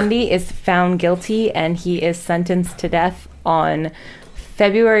 Ted Bundy is found guilty and he is sentenced to death on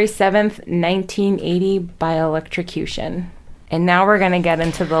February 7th, 1980 by electrocution. And now we're going to get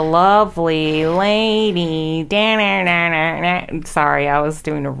into the lovely lady. Sorry, I was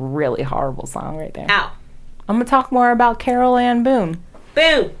doing a really horrible song right there. Ow. I'm going to talk more about Carol Ann Boone.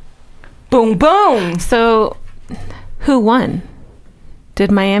 Boom. Boom, boom. So, who won?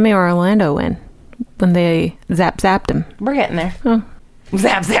 Did Miami or Orlando win when they zapped him? We're getting there. Oh.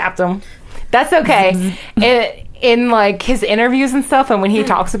 Zapped him. That's okay. In like his interviews and stuff, and when he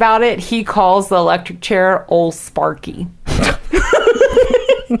talks about it, he calls the electric chair Old Sparky.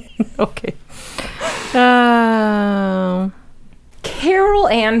 Okay. Carol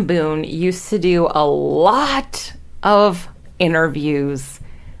Ann Boone used to do a lot of interviews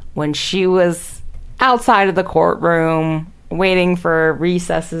when she was outside of the courtroom waiting for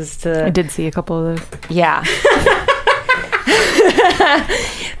recesses to... I did see a couple of those. Yeah.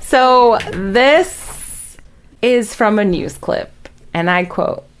 So this is from a news clip, and I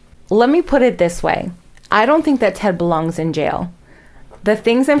quote, "Let me put it this way. I don't think that Ted belongs in jail. The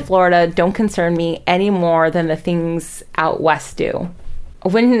things in Florida don't concern me any more than the things out west do.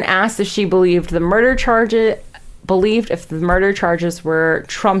 When asked if she believed if the murder charges were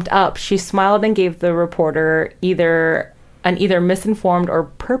trumped up, she smiled and gave the reporter either misinformed or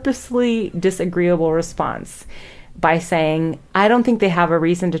purposely disagreeable response by saying, "I don't think they have a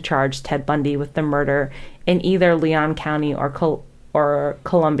reason to charge Ted Bundy with the murder in either Leon County or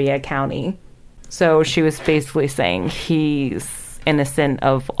Columbia County." So she was basically saying he's innocent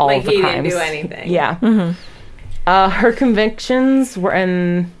of all Like, the he crimes. didn't do anything. Yeah. Her convictions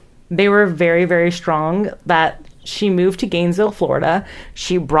they were very, very strong. That she moved to Gainesville, Florida.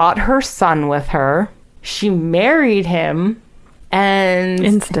 She brought her son with her. She married him, and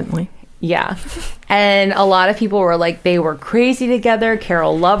Instantly. yeah. And a lot of people were like, they were crazy together.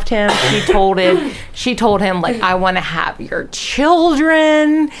 Carol loved him. She told him, like, I want to have your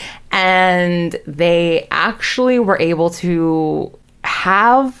children. And they actually were able to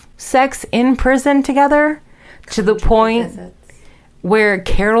have sex in prison together to the point where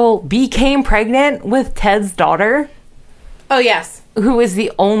Carol became pregnant with Ted's daughter, Oh, yes. who is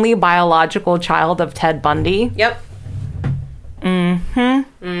the only biological child of Ted Bundy. Yep.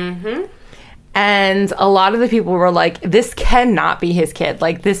 And a lot of the people were like, this cannot be his kid.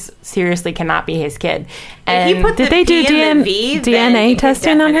 Like, this seriously cannot be his kid. And If he put Did the they do P in the V, DNA then it could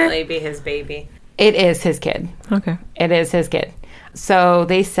testing on her? definitely be his baby. it is his kid. Okay. It is his kid. So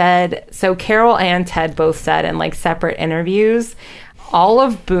they said, so Carol and Ted both said in like separate interviews, all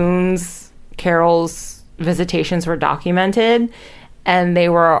of Carol's visitations were documented and they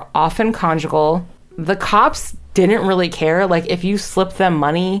were often conjugal. The cops didn't really care. Like, if you slipped them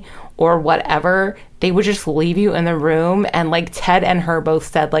money or whatever, they would just leave you in the room. And like Ted and her both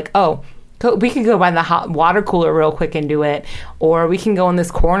said, like, oh, we could go by the hot water cooler real quick and do it, or we can go in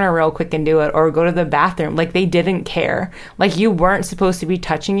this corner real quick and do it, or go to the bathroom. Like, they didn't care. Like, you weren't supposed to be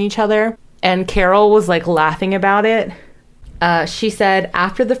touching each other. And Carol was like laughing about it. She said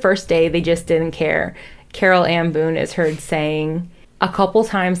after the first day, they just didn't care. Carol Ann Boone is heard saying, a couple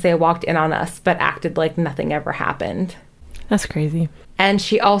times they walked in on us, but acted like nothing ever happened. That's crazy. And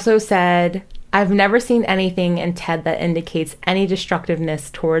she also said, I've never seen anything in Ted that indicates any destructiveness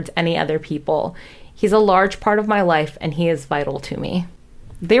towards any other people. He's a large part of my life, and he is vital to me.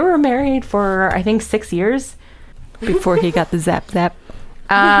 They were married for, I think, 6 years. Before he got the zap.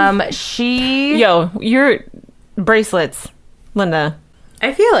 Yo, your bracelets, Linda,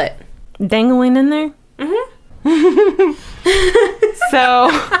 I feel it. dangling in there? so...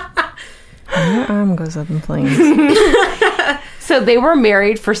 Your arm goes up in flames. So they were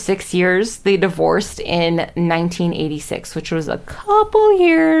married for 6 years. They divorced in 1986, which was a couple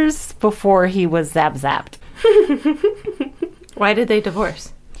years before he was zapped. Why did they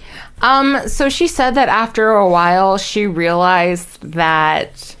divorce? So she said that after a while, she realized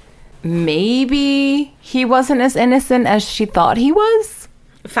that maybe he wasn't as innocent as she thought he was.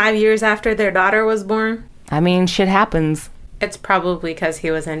 5 years after their daughter was born? I mean, shit happens. It's probably because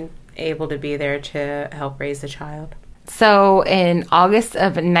he wasn't able to be there to help raise the child. So in August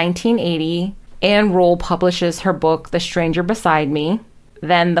of 1980, Anne Rule publishes her book, The Stranger Beside Me.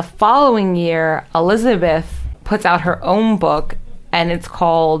 Then the following year, Elizabeth puts out her own book, and it's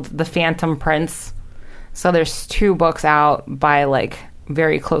called The Phantom Prince. So there's 2 books out by like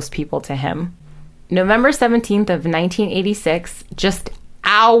very close people to him. November 17th of 1986, just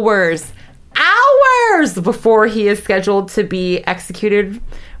hours before he is scheduled to be executed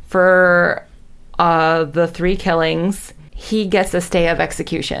for the 3 killings, he gets a stay of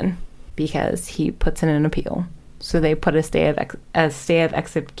execution because he puts in an appeal. So they put a stay of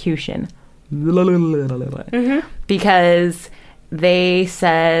execution because they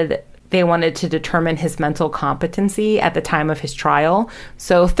said they wanted to determine his mental competency at the time of his trial.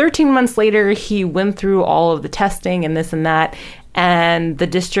 So 13 months later, he went through all of the testing and this and that, and the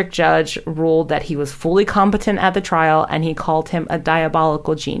district judge ruled that he was fully competent at the trial, and he called him a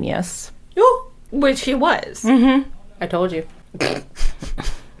diabolical genius. Oh, Which he was. I told you.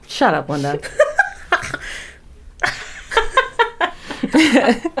 Shut up, Linda.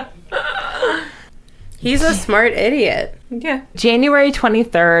 He's a smart idiot. Yeah. January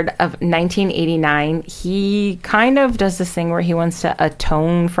 23rd of 1989, he kind of does this thing where he wants to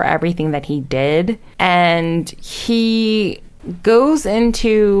atone for everything that he did. And he goes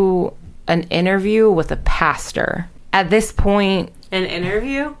into an interview with a pastor. At this point, An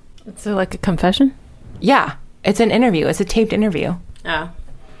interview? So like a confession? yeah, it's an interview. It's a taped interview. Oh.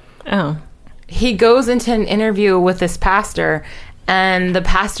 Oh. He goes into an interview with this pastor, and the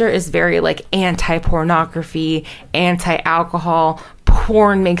pastor is very like anti-pornography, anti-alcohol,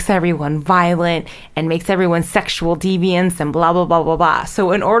 porn makes everyone violent and makes everyone sexual deviants and blah, blah, blah, blah, blah.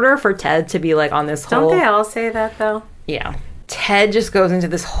 So in order for Ted to be like on this Don't whole... they all say that, though? Yeah. Ted just goes into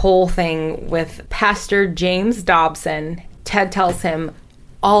this whole thing with Pastor James Dobson. Ted tells him,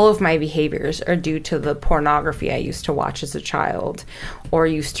 all of my behaviors are due to the pornography I used to watch as a child or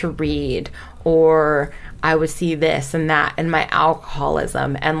used to read, or I would see this and that, and my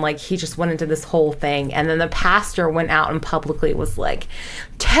alcoholism. And like, he just went into this whole thing. And then the pastor went out and publicly was like,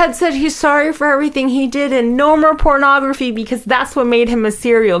 Ted said he's sorry for everything he did and no more pornography because that's what made him a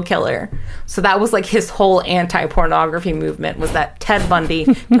serial killer. So that was like his whole anti-pornography movement, was that Ted Bundy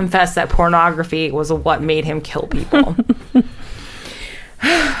confessed that pornography was what made him kill people.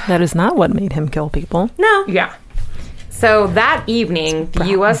 That is not what made him kill people. No. Yeah. So that evening, the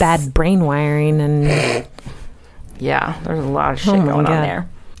U.S. Bad brain wiring and... Yeah, there's a lot of shit my going on God. there.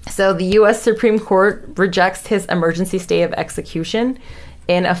 So the U.S. Supreme Court rejects his emergency stay of execution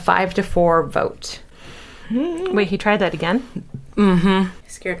in a 5-4 vote. Wait, he tried that again? I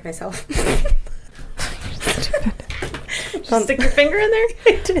scared myself. Don't stick your finger in there.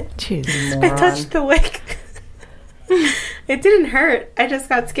 I did. Jeez. I touched the wick. It didn't hurt. I just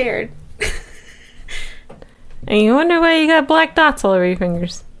got scared. And you wonder why you got black dots all over your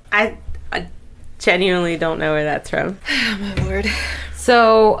fingers. I genuinely don't know where that's from.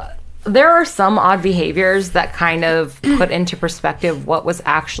 So there are some odd behaviors that kind of put into perspective what was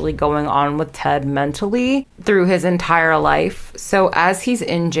actually going on with Ted mentally through his entire life. So as he's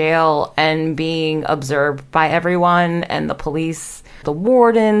in jail and being observed by everyone and the police, the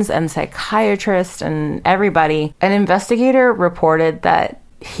wardens and psychiatrists and everybody, an investigator reported that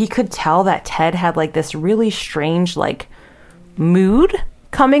he could tell that Ted had like this really strange like mood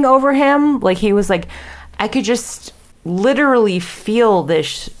coming over him. Like he was like, I could just literally feel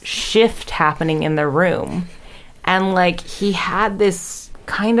this shift happening in the room. And like he had this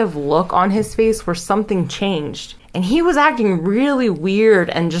kind of look on his face where something changed. And he was acting really weird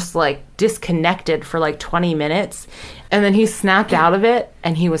and just like disconnected for like 20 minutes. And then he snapped out of it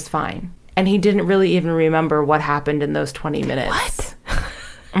and he was fine. And he didn't really even remember what happened in those 20 minutes.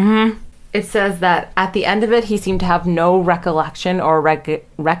 What? It says that at the end of it, he seemed to have no recollection or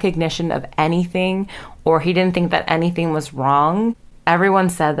recognition of anything, or he didn't think that anything was wrong. Everyone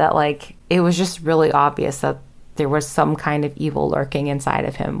said that, like, it was just really obvious that there was some kind of evil lurking inside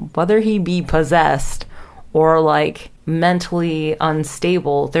of him. Whether he be possessed or, like, mentally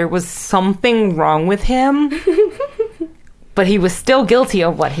unstable, there was something wrong with him, but he was still guilty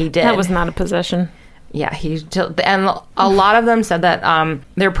of what he did. That was not a possession. Yeah, and a lot of them said that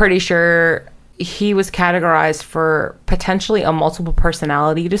they're pretty sure he was categorized for potentially a multiple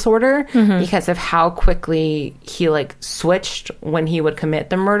personality disorder because of how quickly he like switched when he would commit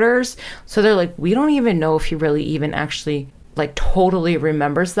the murders. So they're like, we don't even know if he really even actually like totally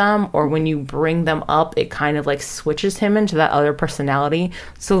remembers them, or when you bring them up, it kind of like switches him into that other personality.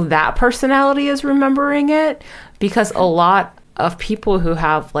 So that personality is remembering it, because a lot of people who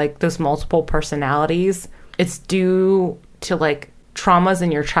have like those multiple personalities, it's due to like traumas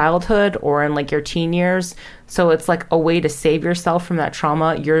in your childhood or in like your teen years. So it's like a way to save yourself from that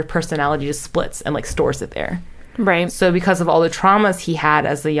trauma. Your personality just splits and like stores it there. Right. So because of all the traumas he had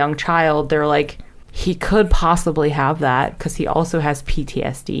as a young child, they're like, he could possibly have that because he also has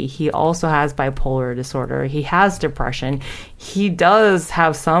PTSD. He also has bipolar disorder. He has depression. He does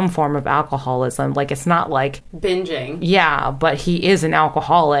have some form of alcoholism. Like, it's not like Binging. yeah, but he is an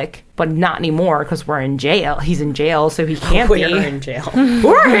alcoholic, but not anymore because we're in jail. He's in jail, so he can't be. We're in jail.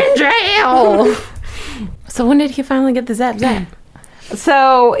 We're in jail. So when did he finally get the zap zap?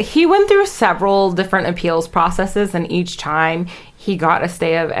 So he went through several different appeals processes, and each time he got a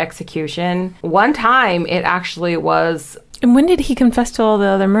stay of execution. One time it actually was... And when did he confess to all the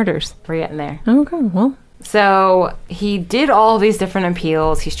other murders? We're getting there. Okay, well, So he did all these different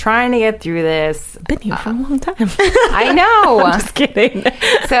appeals. He's trying to get through this. been here for a long time. I know. Just kidding.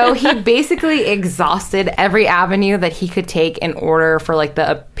 So he basically exhausted every avenue that he could take in order for like the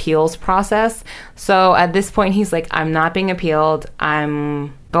appeals process. So at this point, he's like, I'm not being appealed.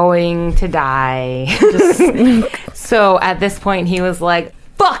 I'm going to die. So at this point, he was like,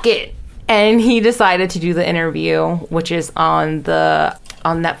 fuck it. And he decided to do the interview, which is on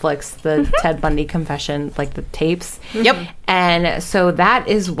Netflix, the Ted Bundy confession, like the tapes. Yep. And so that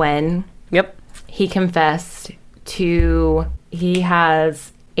is when Yep. he confessed to, he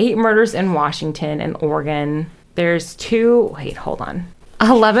has 8 murders in Washington and Oregon. There's 11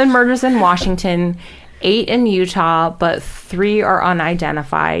 murders in Washington, 8 in Utah, but 3 are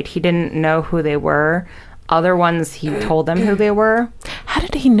unidentified. He didn't know who they were. Other ones, he told them who they were. How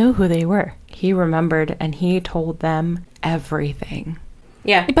did he know who they were? He remembered, and he told them everything.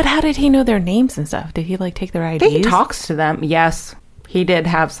 Yeah. But how did he know their names and stuff? Did he like take their IDs? He talks to them. Yes, he did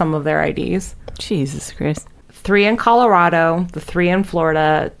have some of their IDs. Jesus Christ. 3 in Colorado, the 3 in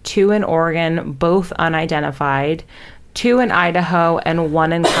Florida, 2 in Oregon, both unidentified, 2 in Idaho, and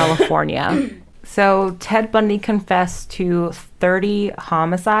 1 in California. So Ted Bundy confessed to 30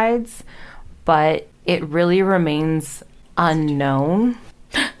 homicides, but it really remains unknown.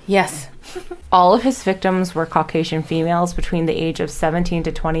 Yes. All of his victims were Caucasian females between the age of 17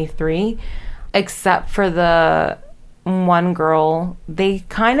 to 23, except for the one girl. They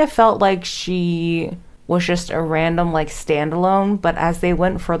kind of felt like she was just a random, like, standalone, but as they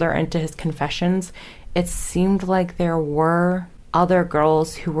went further into his confessions, it seemed like there were other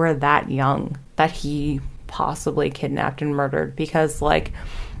girls who were that young that he possibly kidnapped and murdered, because, like,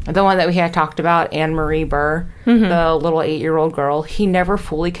 the one that we had talked about, Anne Marie Burr, the little 8-year-old girl, he never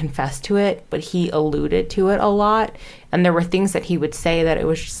fully confessed to it, but he alluded to it a lot. And there were things that he would say that it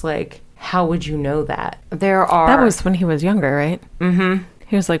was just like, how would you know that? That was when he was younger, right? Mm-hmm.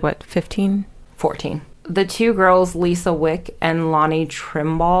 He was like, what, 15? 14. The 2 girls, Lisa Wick and Lonnie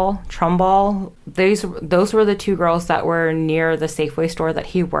Trumbull, those were the 2 girls that were near the Safeway store that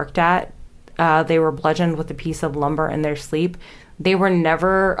he worked at. They were bludgeoned with a piece of lumber in their sleep. They were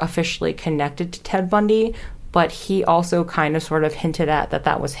never officially connected to Ted Bundy, but he also kind of sort of hinted at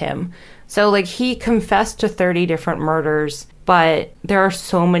that was him. So, like, he confessed to 30 different murders, but there are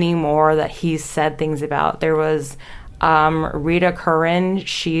so many more that he's said things about. There was Rita Curran.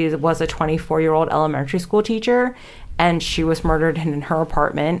 She was a 24-year-old elementary school teacher, and she was murdered in her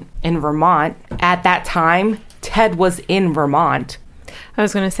apartment in Vermont. At that time, Ted was in Vermont. I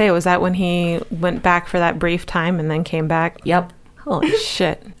was going to say, was that when he went back for that brief time and then came back? Yep. Holy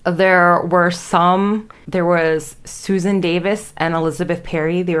shit. There was Susan Davis and Elizabeth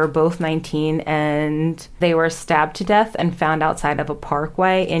Perry. They were both 19, and they were stabbed to death and found outside of a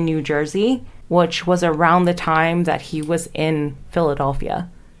parkway in New Jersey, which was around the time that he was in Philadelphia,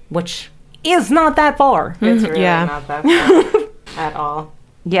 which is not that far. It's really not that far at all.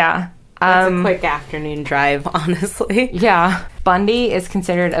 Yeah. It's a quick afternoon drive, honestly. Yeah. Bundy is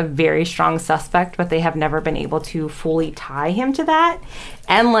considered a very strong suspect, but they have never been able to fully tie him to that.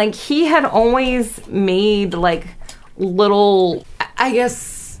 And, like, he had always made, like, little, I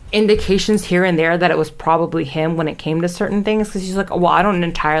guess, indications here and there that it was probably him when it came to certain things. Because he's like, well, I don't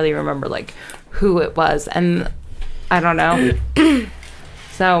entirely remember, like, who it was. And I don't know.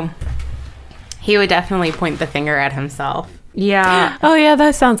 So he would definitely point the finger at himself. Yeah. Oh, yeah,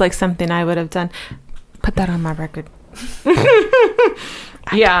 that sounds like something I would have done. Put that on my record.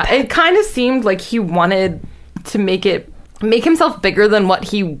 Yeah, it kind of seemed like he wanted to make himself bigger than what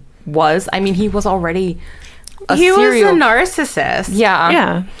he was. I mean, he was already He was a narcissist. Yeah.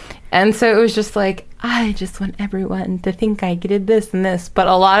 Yeah. And so it was just like, I just want everyone to think I did this and this. But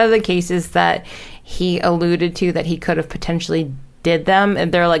a lot of the cases that he alluded to that he could have potentially did them,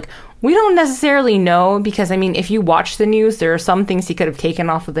 and they're like, we don't necessarily know, because, I mean, if you watch the news, there are some things he could have taken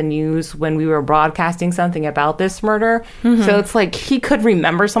off of the news when we were broadcasting something about this murder. Mm-hmm. So it's like he could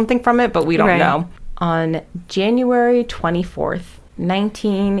remember something from it, but we don't know. On January 24th,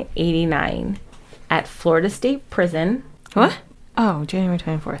 1989, at Florida State Prison. What? Oh, January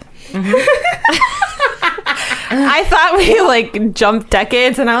 24th. Mm-hmm. I thought we, like, jumped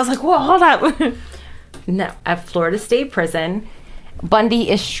decades, and I was like, whoa, hold up. No, at Florida State Prison, Bundy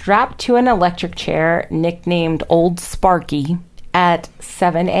is strapped to an electric chair nicknamed Old Sparky at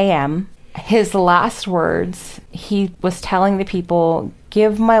 7 a.m. His last words, he was telling the people,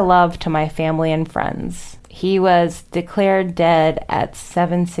 give my love to my family and friends. He was declared dead at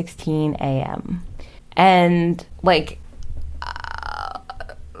 7:16 a.m. And, like,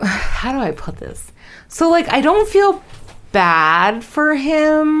 how do I put this? So, like, I don't feel bad for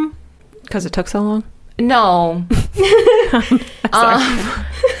him. Because it took so long? No. I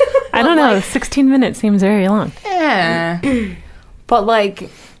don't know. 16 minutes seems very long. Yeah. But, like,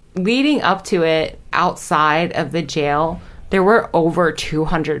 leading up to it, outside of the jail, there were over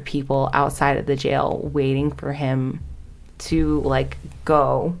 200 people outside of the jail waiting for him to, like,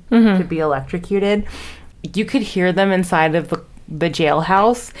 go to be electrocuted. You could hear them inside of the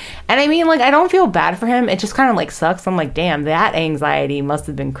jailhouse. And I mean, like, I don't feel bad for him. It just kind of, like, sucks. I'm like, damn, that anxiety must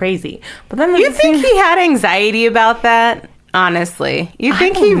have been crazy. But then you think he had anxiety about that? Honestly, you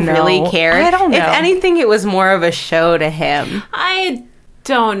think he really cared? I don't know. If anything, it was more of a show to him. I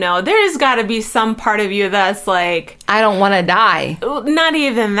don't know. There's got to be some part of you that's like, I don't want to die. Not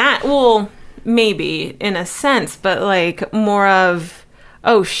even that. Well, maybe in a sense, but like more of,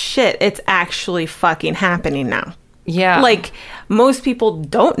 oh shit, it's actually fucking happening now. Yeah. Like, most people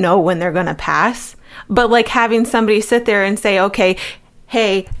don't know when they're going to pass, but like having somebody sit there and say, okay,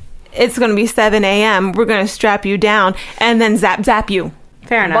 hey, it's going to be 7 a.m. We're going to strap you down and then zap you.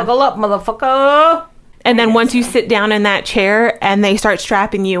 Fair enough. Buckle up, motherfucker. And then once you sit down in that chair and they start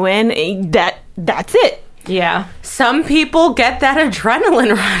strapping you in, that's it. Yeah. Some people get that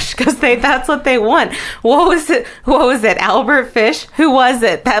adrenaline rush because that's what they want. What was it? Albert Fish? Who was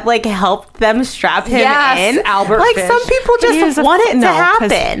it that like helped them strap him in? Albert like Fish. some people just want it to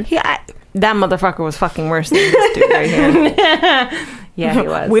happen. That motherfucker was fucking worse than this dude right here. Yeah, he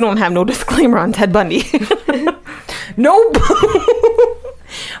was. We don't have no disclaimer on Ted Bundy. Nope.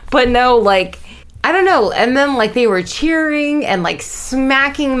 But no, like, I don't know. And then, like, they were cheering and, like,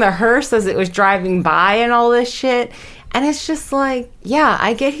 smacking the hearse as it was driving by and all this shit. And it's just like, yeah,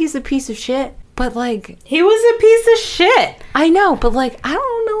 I get he's a piece of shit. But, like... He was a piece of shit. I know, but, like, I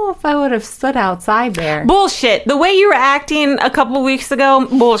don't know if I would have stood outside there. Bullshit. The way you were acting a couple weeks ago,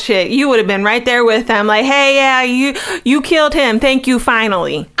 bullshit. You would have been right there with them. Like, hey, yeah, you killed him. Thank you,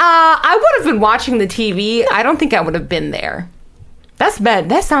 finally. I would have been watching the TV. I don't think I would have been there. That's bad.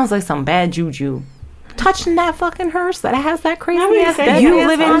 That sounds like some bad juju. Touching that fucking hearse that has that crazy ass dead You ass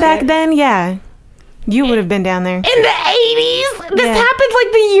living on back it. then? Yeah. You would have been down there. In the 80s? This Yeah. happened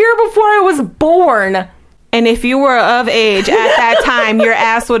like the year before I was born. And if you were of age at that time, your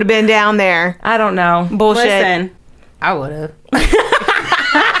ass would have been down there. I don't know. Bullshit. Listen, I would have.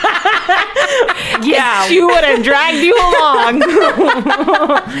 Yeah. She would have dragged you along.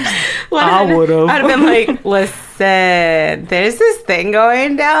 I would have. I'd have been like, listen, there's this thing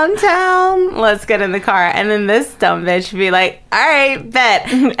going downtown. Let's get in the car. And then this dumb bitch would be like, all right,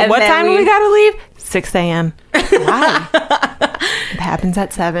 bet. And What then time do we gotta leave? 6 a.m. Wow. It happens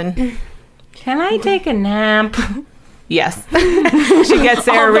at 7. Can I take a nap? Yes. She gets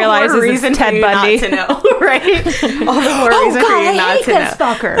there and realizes it's Ted Bundy. Not to know, right? All the more reason for you not to know.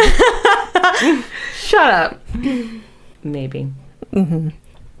 stalker. Shut up. Maybe. Mm-hmm.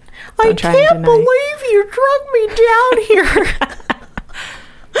 I try and can't deny. believe you drug me down here.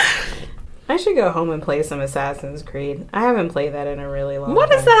 I should go home and play some Assassin's Creed. I haven't played that in a really long What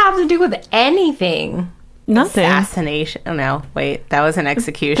time. does that have to do with anything? Nothing. Assassination. Oh, no. Wait. That was an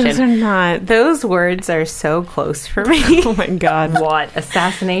execution. Those are not. Those words are so close for me. Oh my god. What?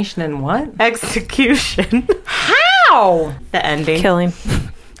 Assassination and what? Execution. How? The ending. Killing.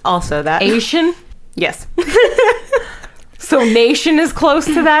 Also that. Asian? Yes. So nation is close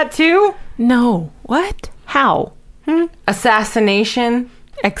to that too? No. What? How? Assassination?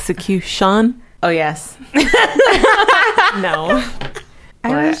 Execution? Oh, yes. No.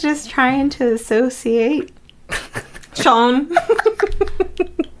 I was just trying to associate. Sean.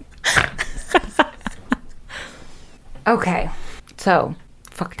 Okay. So,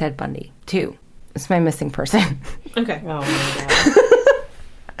 fuck Ted Bundy. 2. It's my missing person. Okay. Oh, my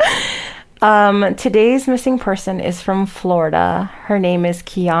God. Today's missing person is from Florida. Her name is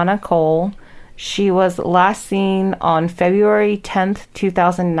Kiana Cole. She was last seen on February 10th,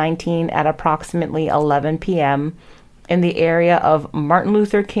 2019 at approximately 11 p.m. in the area of Martin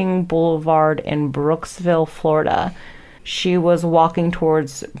Luther King Boulevard in Brooksville, Florida. She was walking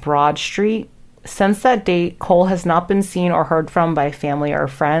towards Broad Street. Since that date, Cole has not been seen or heard from by family or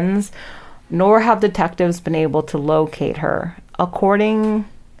friends, nor have detectives been able to locate her.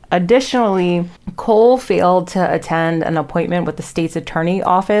 Additionally, Cole failed to attend an appointment with the state's attorney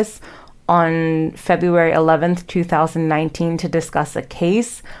office on February 11th, 2019 to discuss a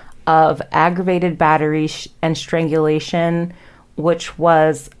case of aggravated battery and strangulation, which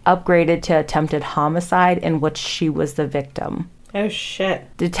was upgraded to attempted homicide in which she was the victim. Oh, shit.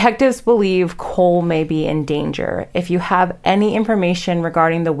 Detectives believe Cole may be in danger. If you have any information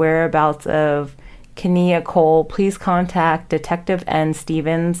regarding the whereabouts of Kenia Cole, please contact Detective N.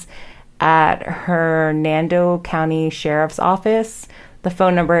 Stevens at Hernando County Sheriff's Office. The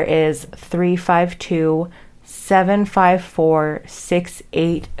phone number is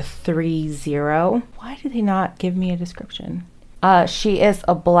 352-754-6830. Why do they not give me a description? She is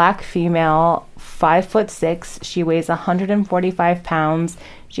a black female, 5'6". She weighs 145 pounds.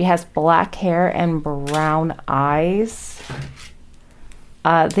 She has black hair and brown eyes.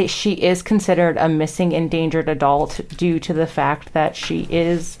 She is considered a missing endangered adult due to the fact that she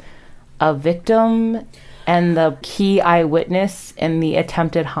is a victim and the key eyewitness in the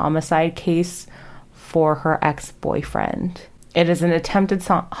attempted homicide case for her ex-boyfriend. It is an attempted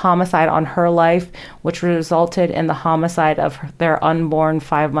homicide on her life, which resulted in the homicide of their unborn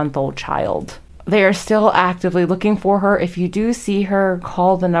 5-month-old child. They are still actively looking for her. If you do see her,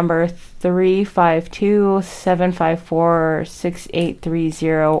 call the number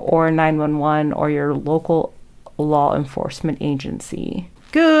 352-754-6830 or 911 or your local law enforcement agency.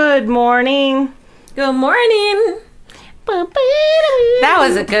 Good morning. Good morning. That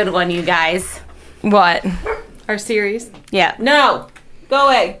was a good one, you guys. What? Our series. Yeah. No. Go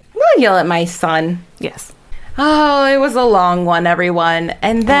away. Don't yell at my son. Yes. Oh, it was a long one, everyone.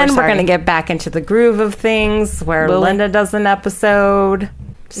 And then we're sorry. going to get back into the groove of things where Linda does an episode.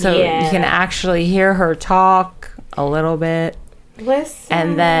 So you can actually hear her talk a little bit. Listen.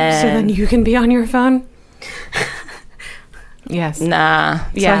 And then... So then you can be on your phone? Yes. Nah. So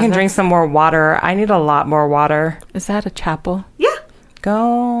Yeah, I can drink some more water. I need a lot more water. Is that a chapel? Yeah.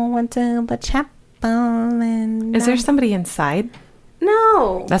 Go into the chapel and... Is there somebody inside?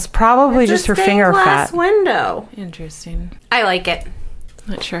 No. That's probably It's a just her stained finger glass fat. window. Interesting. I like it.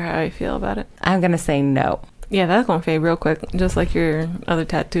 Not sure how I feel about it. I'm going to say no. Yeah, that's gonna fade real quick, just like your other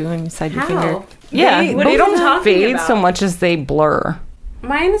tattoo inside your finger. How? Yeah, They what are you don't talking fade about? so much as they blur.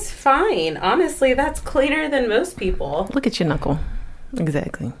 Mine is fine. Honestly, that's cleaner than most people. Look at your knuckle.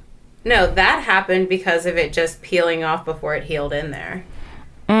 Exactly. No, that happened because of it just peeling off before it healed in there.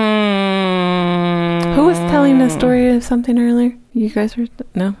 Who was telling the story of something earlier? You guys were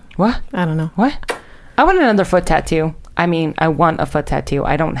no. What? I don't know. What? I want another foot tattoo. I mean, I want a foot tattoo.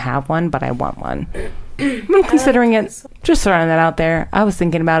 I don't have one, but I want one. I'm considering it. Just throwing that out there. I was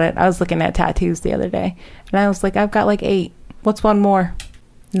thinking about it. I was looking at tattoos the other day, and I was like, I've got like 8. What's one more?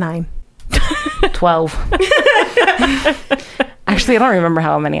 9. 12. Actually, I don't remember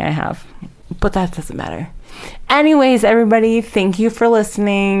how many I have, but that doesn't matter. Anyways, everybody, thank you for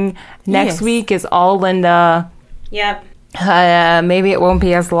listening. Next Yes. week is all Linda. Yep. Maybe it won't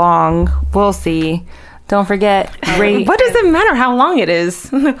be as long. We'll see. Don't forget, rate. What does it matter how long it is?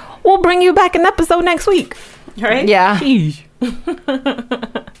 We'll bring you back an episode next week. Right? Yeah.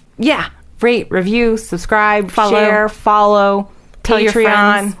 Yeah. Rate, review, subscribe, share, follow, Tell your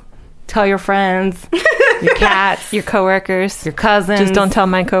Patreon. friends. Tell your friends, your cats, Your coworkers. your cousins. Just don't tell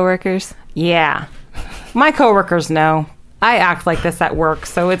my coworkers. Yeah. My coworkers know. I act like this at work,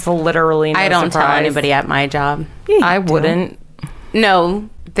 so it's literally no I don't tell surprise. anybody at my job. I wouldn't. No,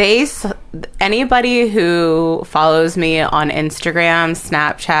 anybody who follows me on Instagram,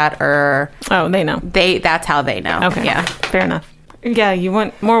 Snapchat, or Oh, they know. that's how they know. Okay. Yeah. Fair enough. Yeah, you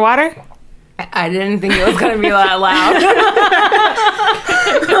want more water? I didn't think it was going to be that loud.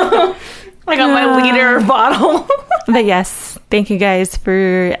 I got my liter bottle. But yes, thank you guys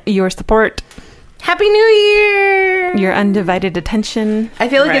for your support, Happy New Year! your undivided attention. I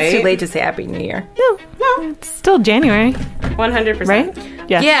feel like it's too Right? late to say Happy New Year. No, it's still January, 100%. right?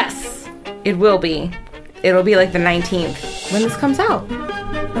 Yeah. Yes, it will be. It'll be like the 19th when this comes out.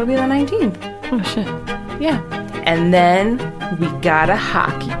 It'll be the 19th. Oh shit. Yeah. And then we got a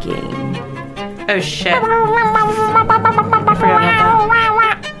hockey game. Oh, shit. I forgot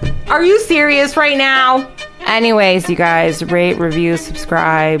about that. Are you serious right now? Anyways, you guys, rate, review,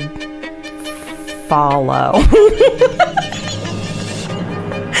 subscribe, follow.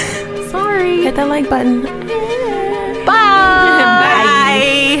 Sorry. Hit that like button.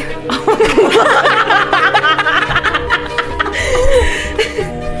 Bye.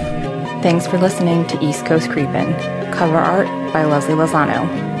 Thanks for listening to East Coast Creepin'. Cover art by Leslie Lozano.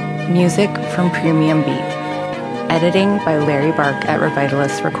 Music from Premium Beat. Editing by Larry Bark at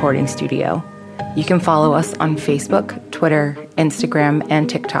Revitalist Recording Studio. You can follow us on Facebook, Twitter, Instagram, and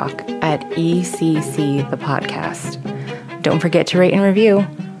TikTok at ECC The Podcast. Don't forget to rate and review.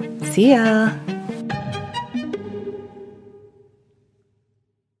 See ya!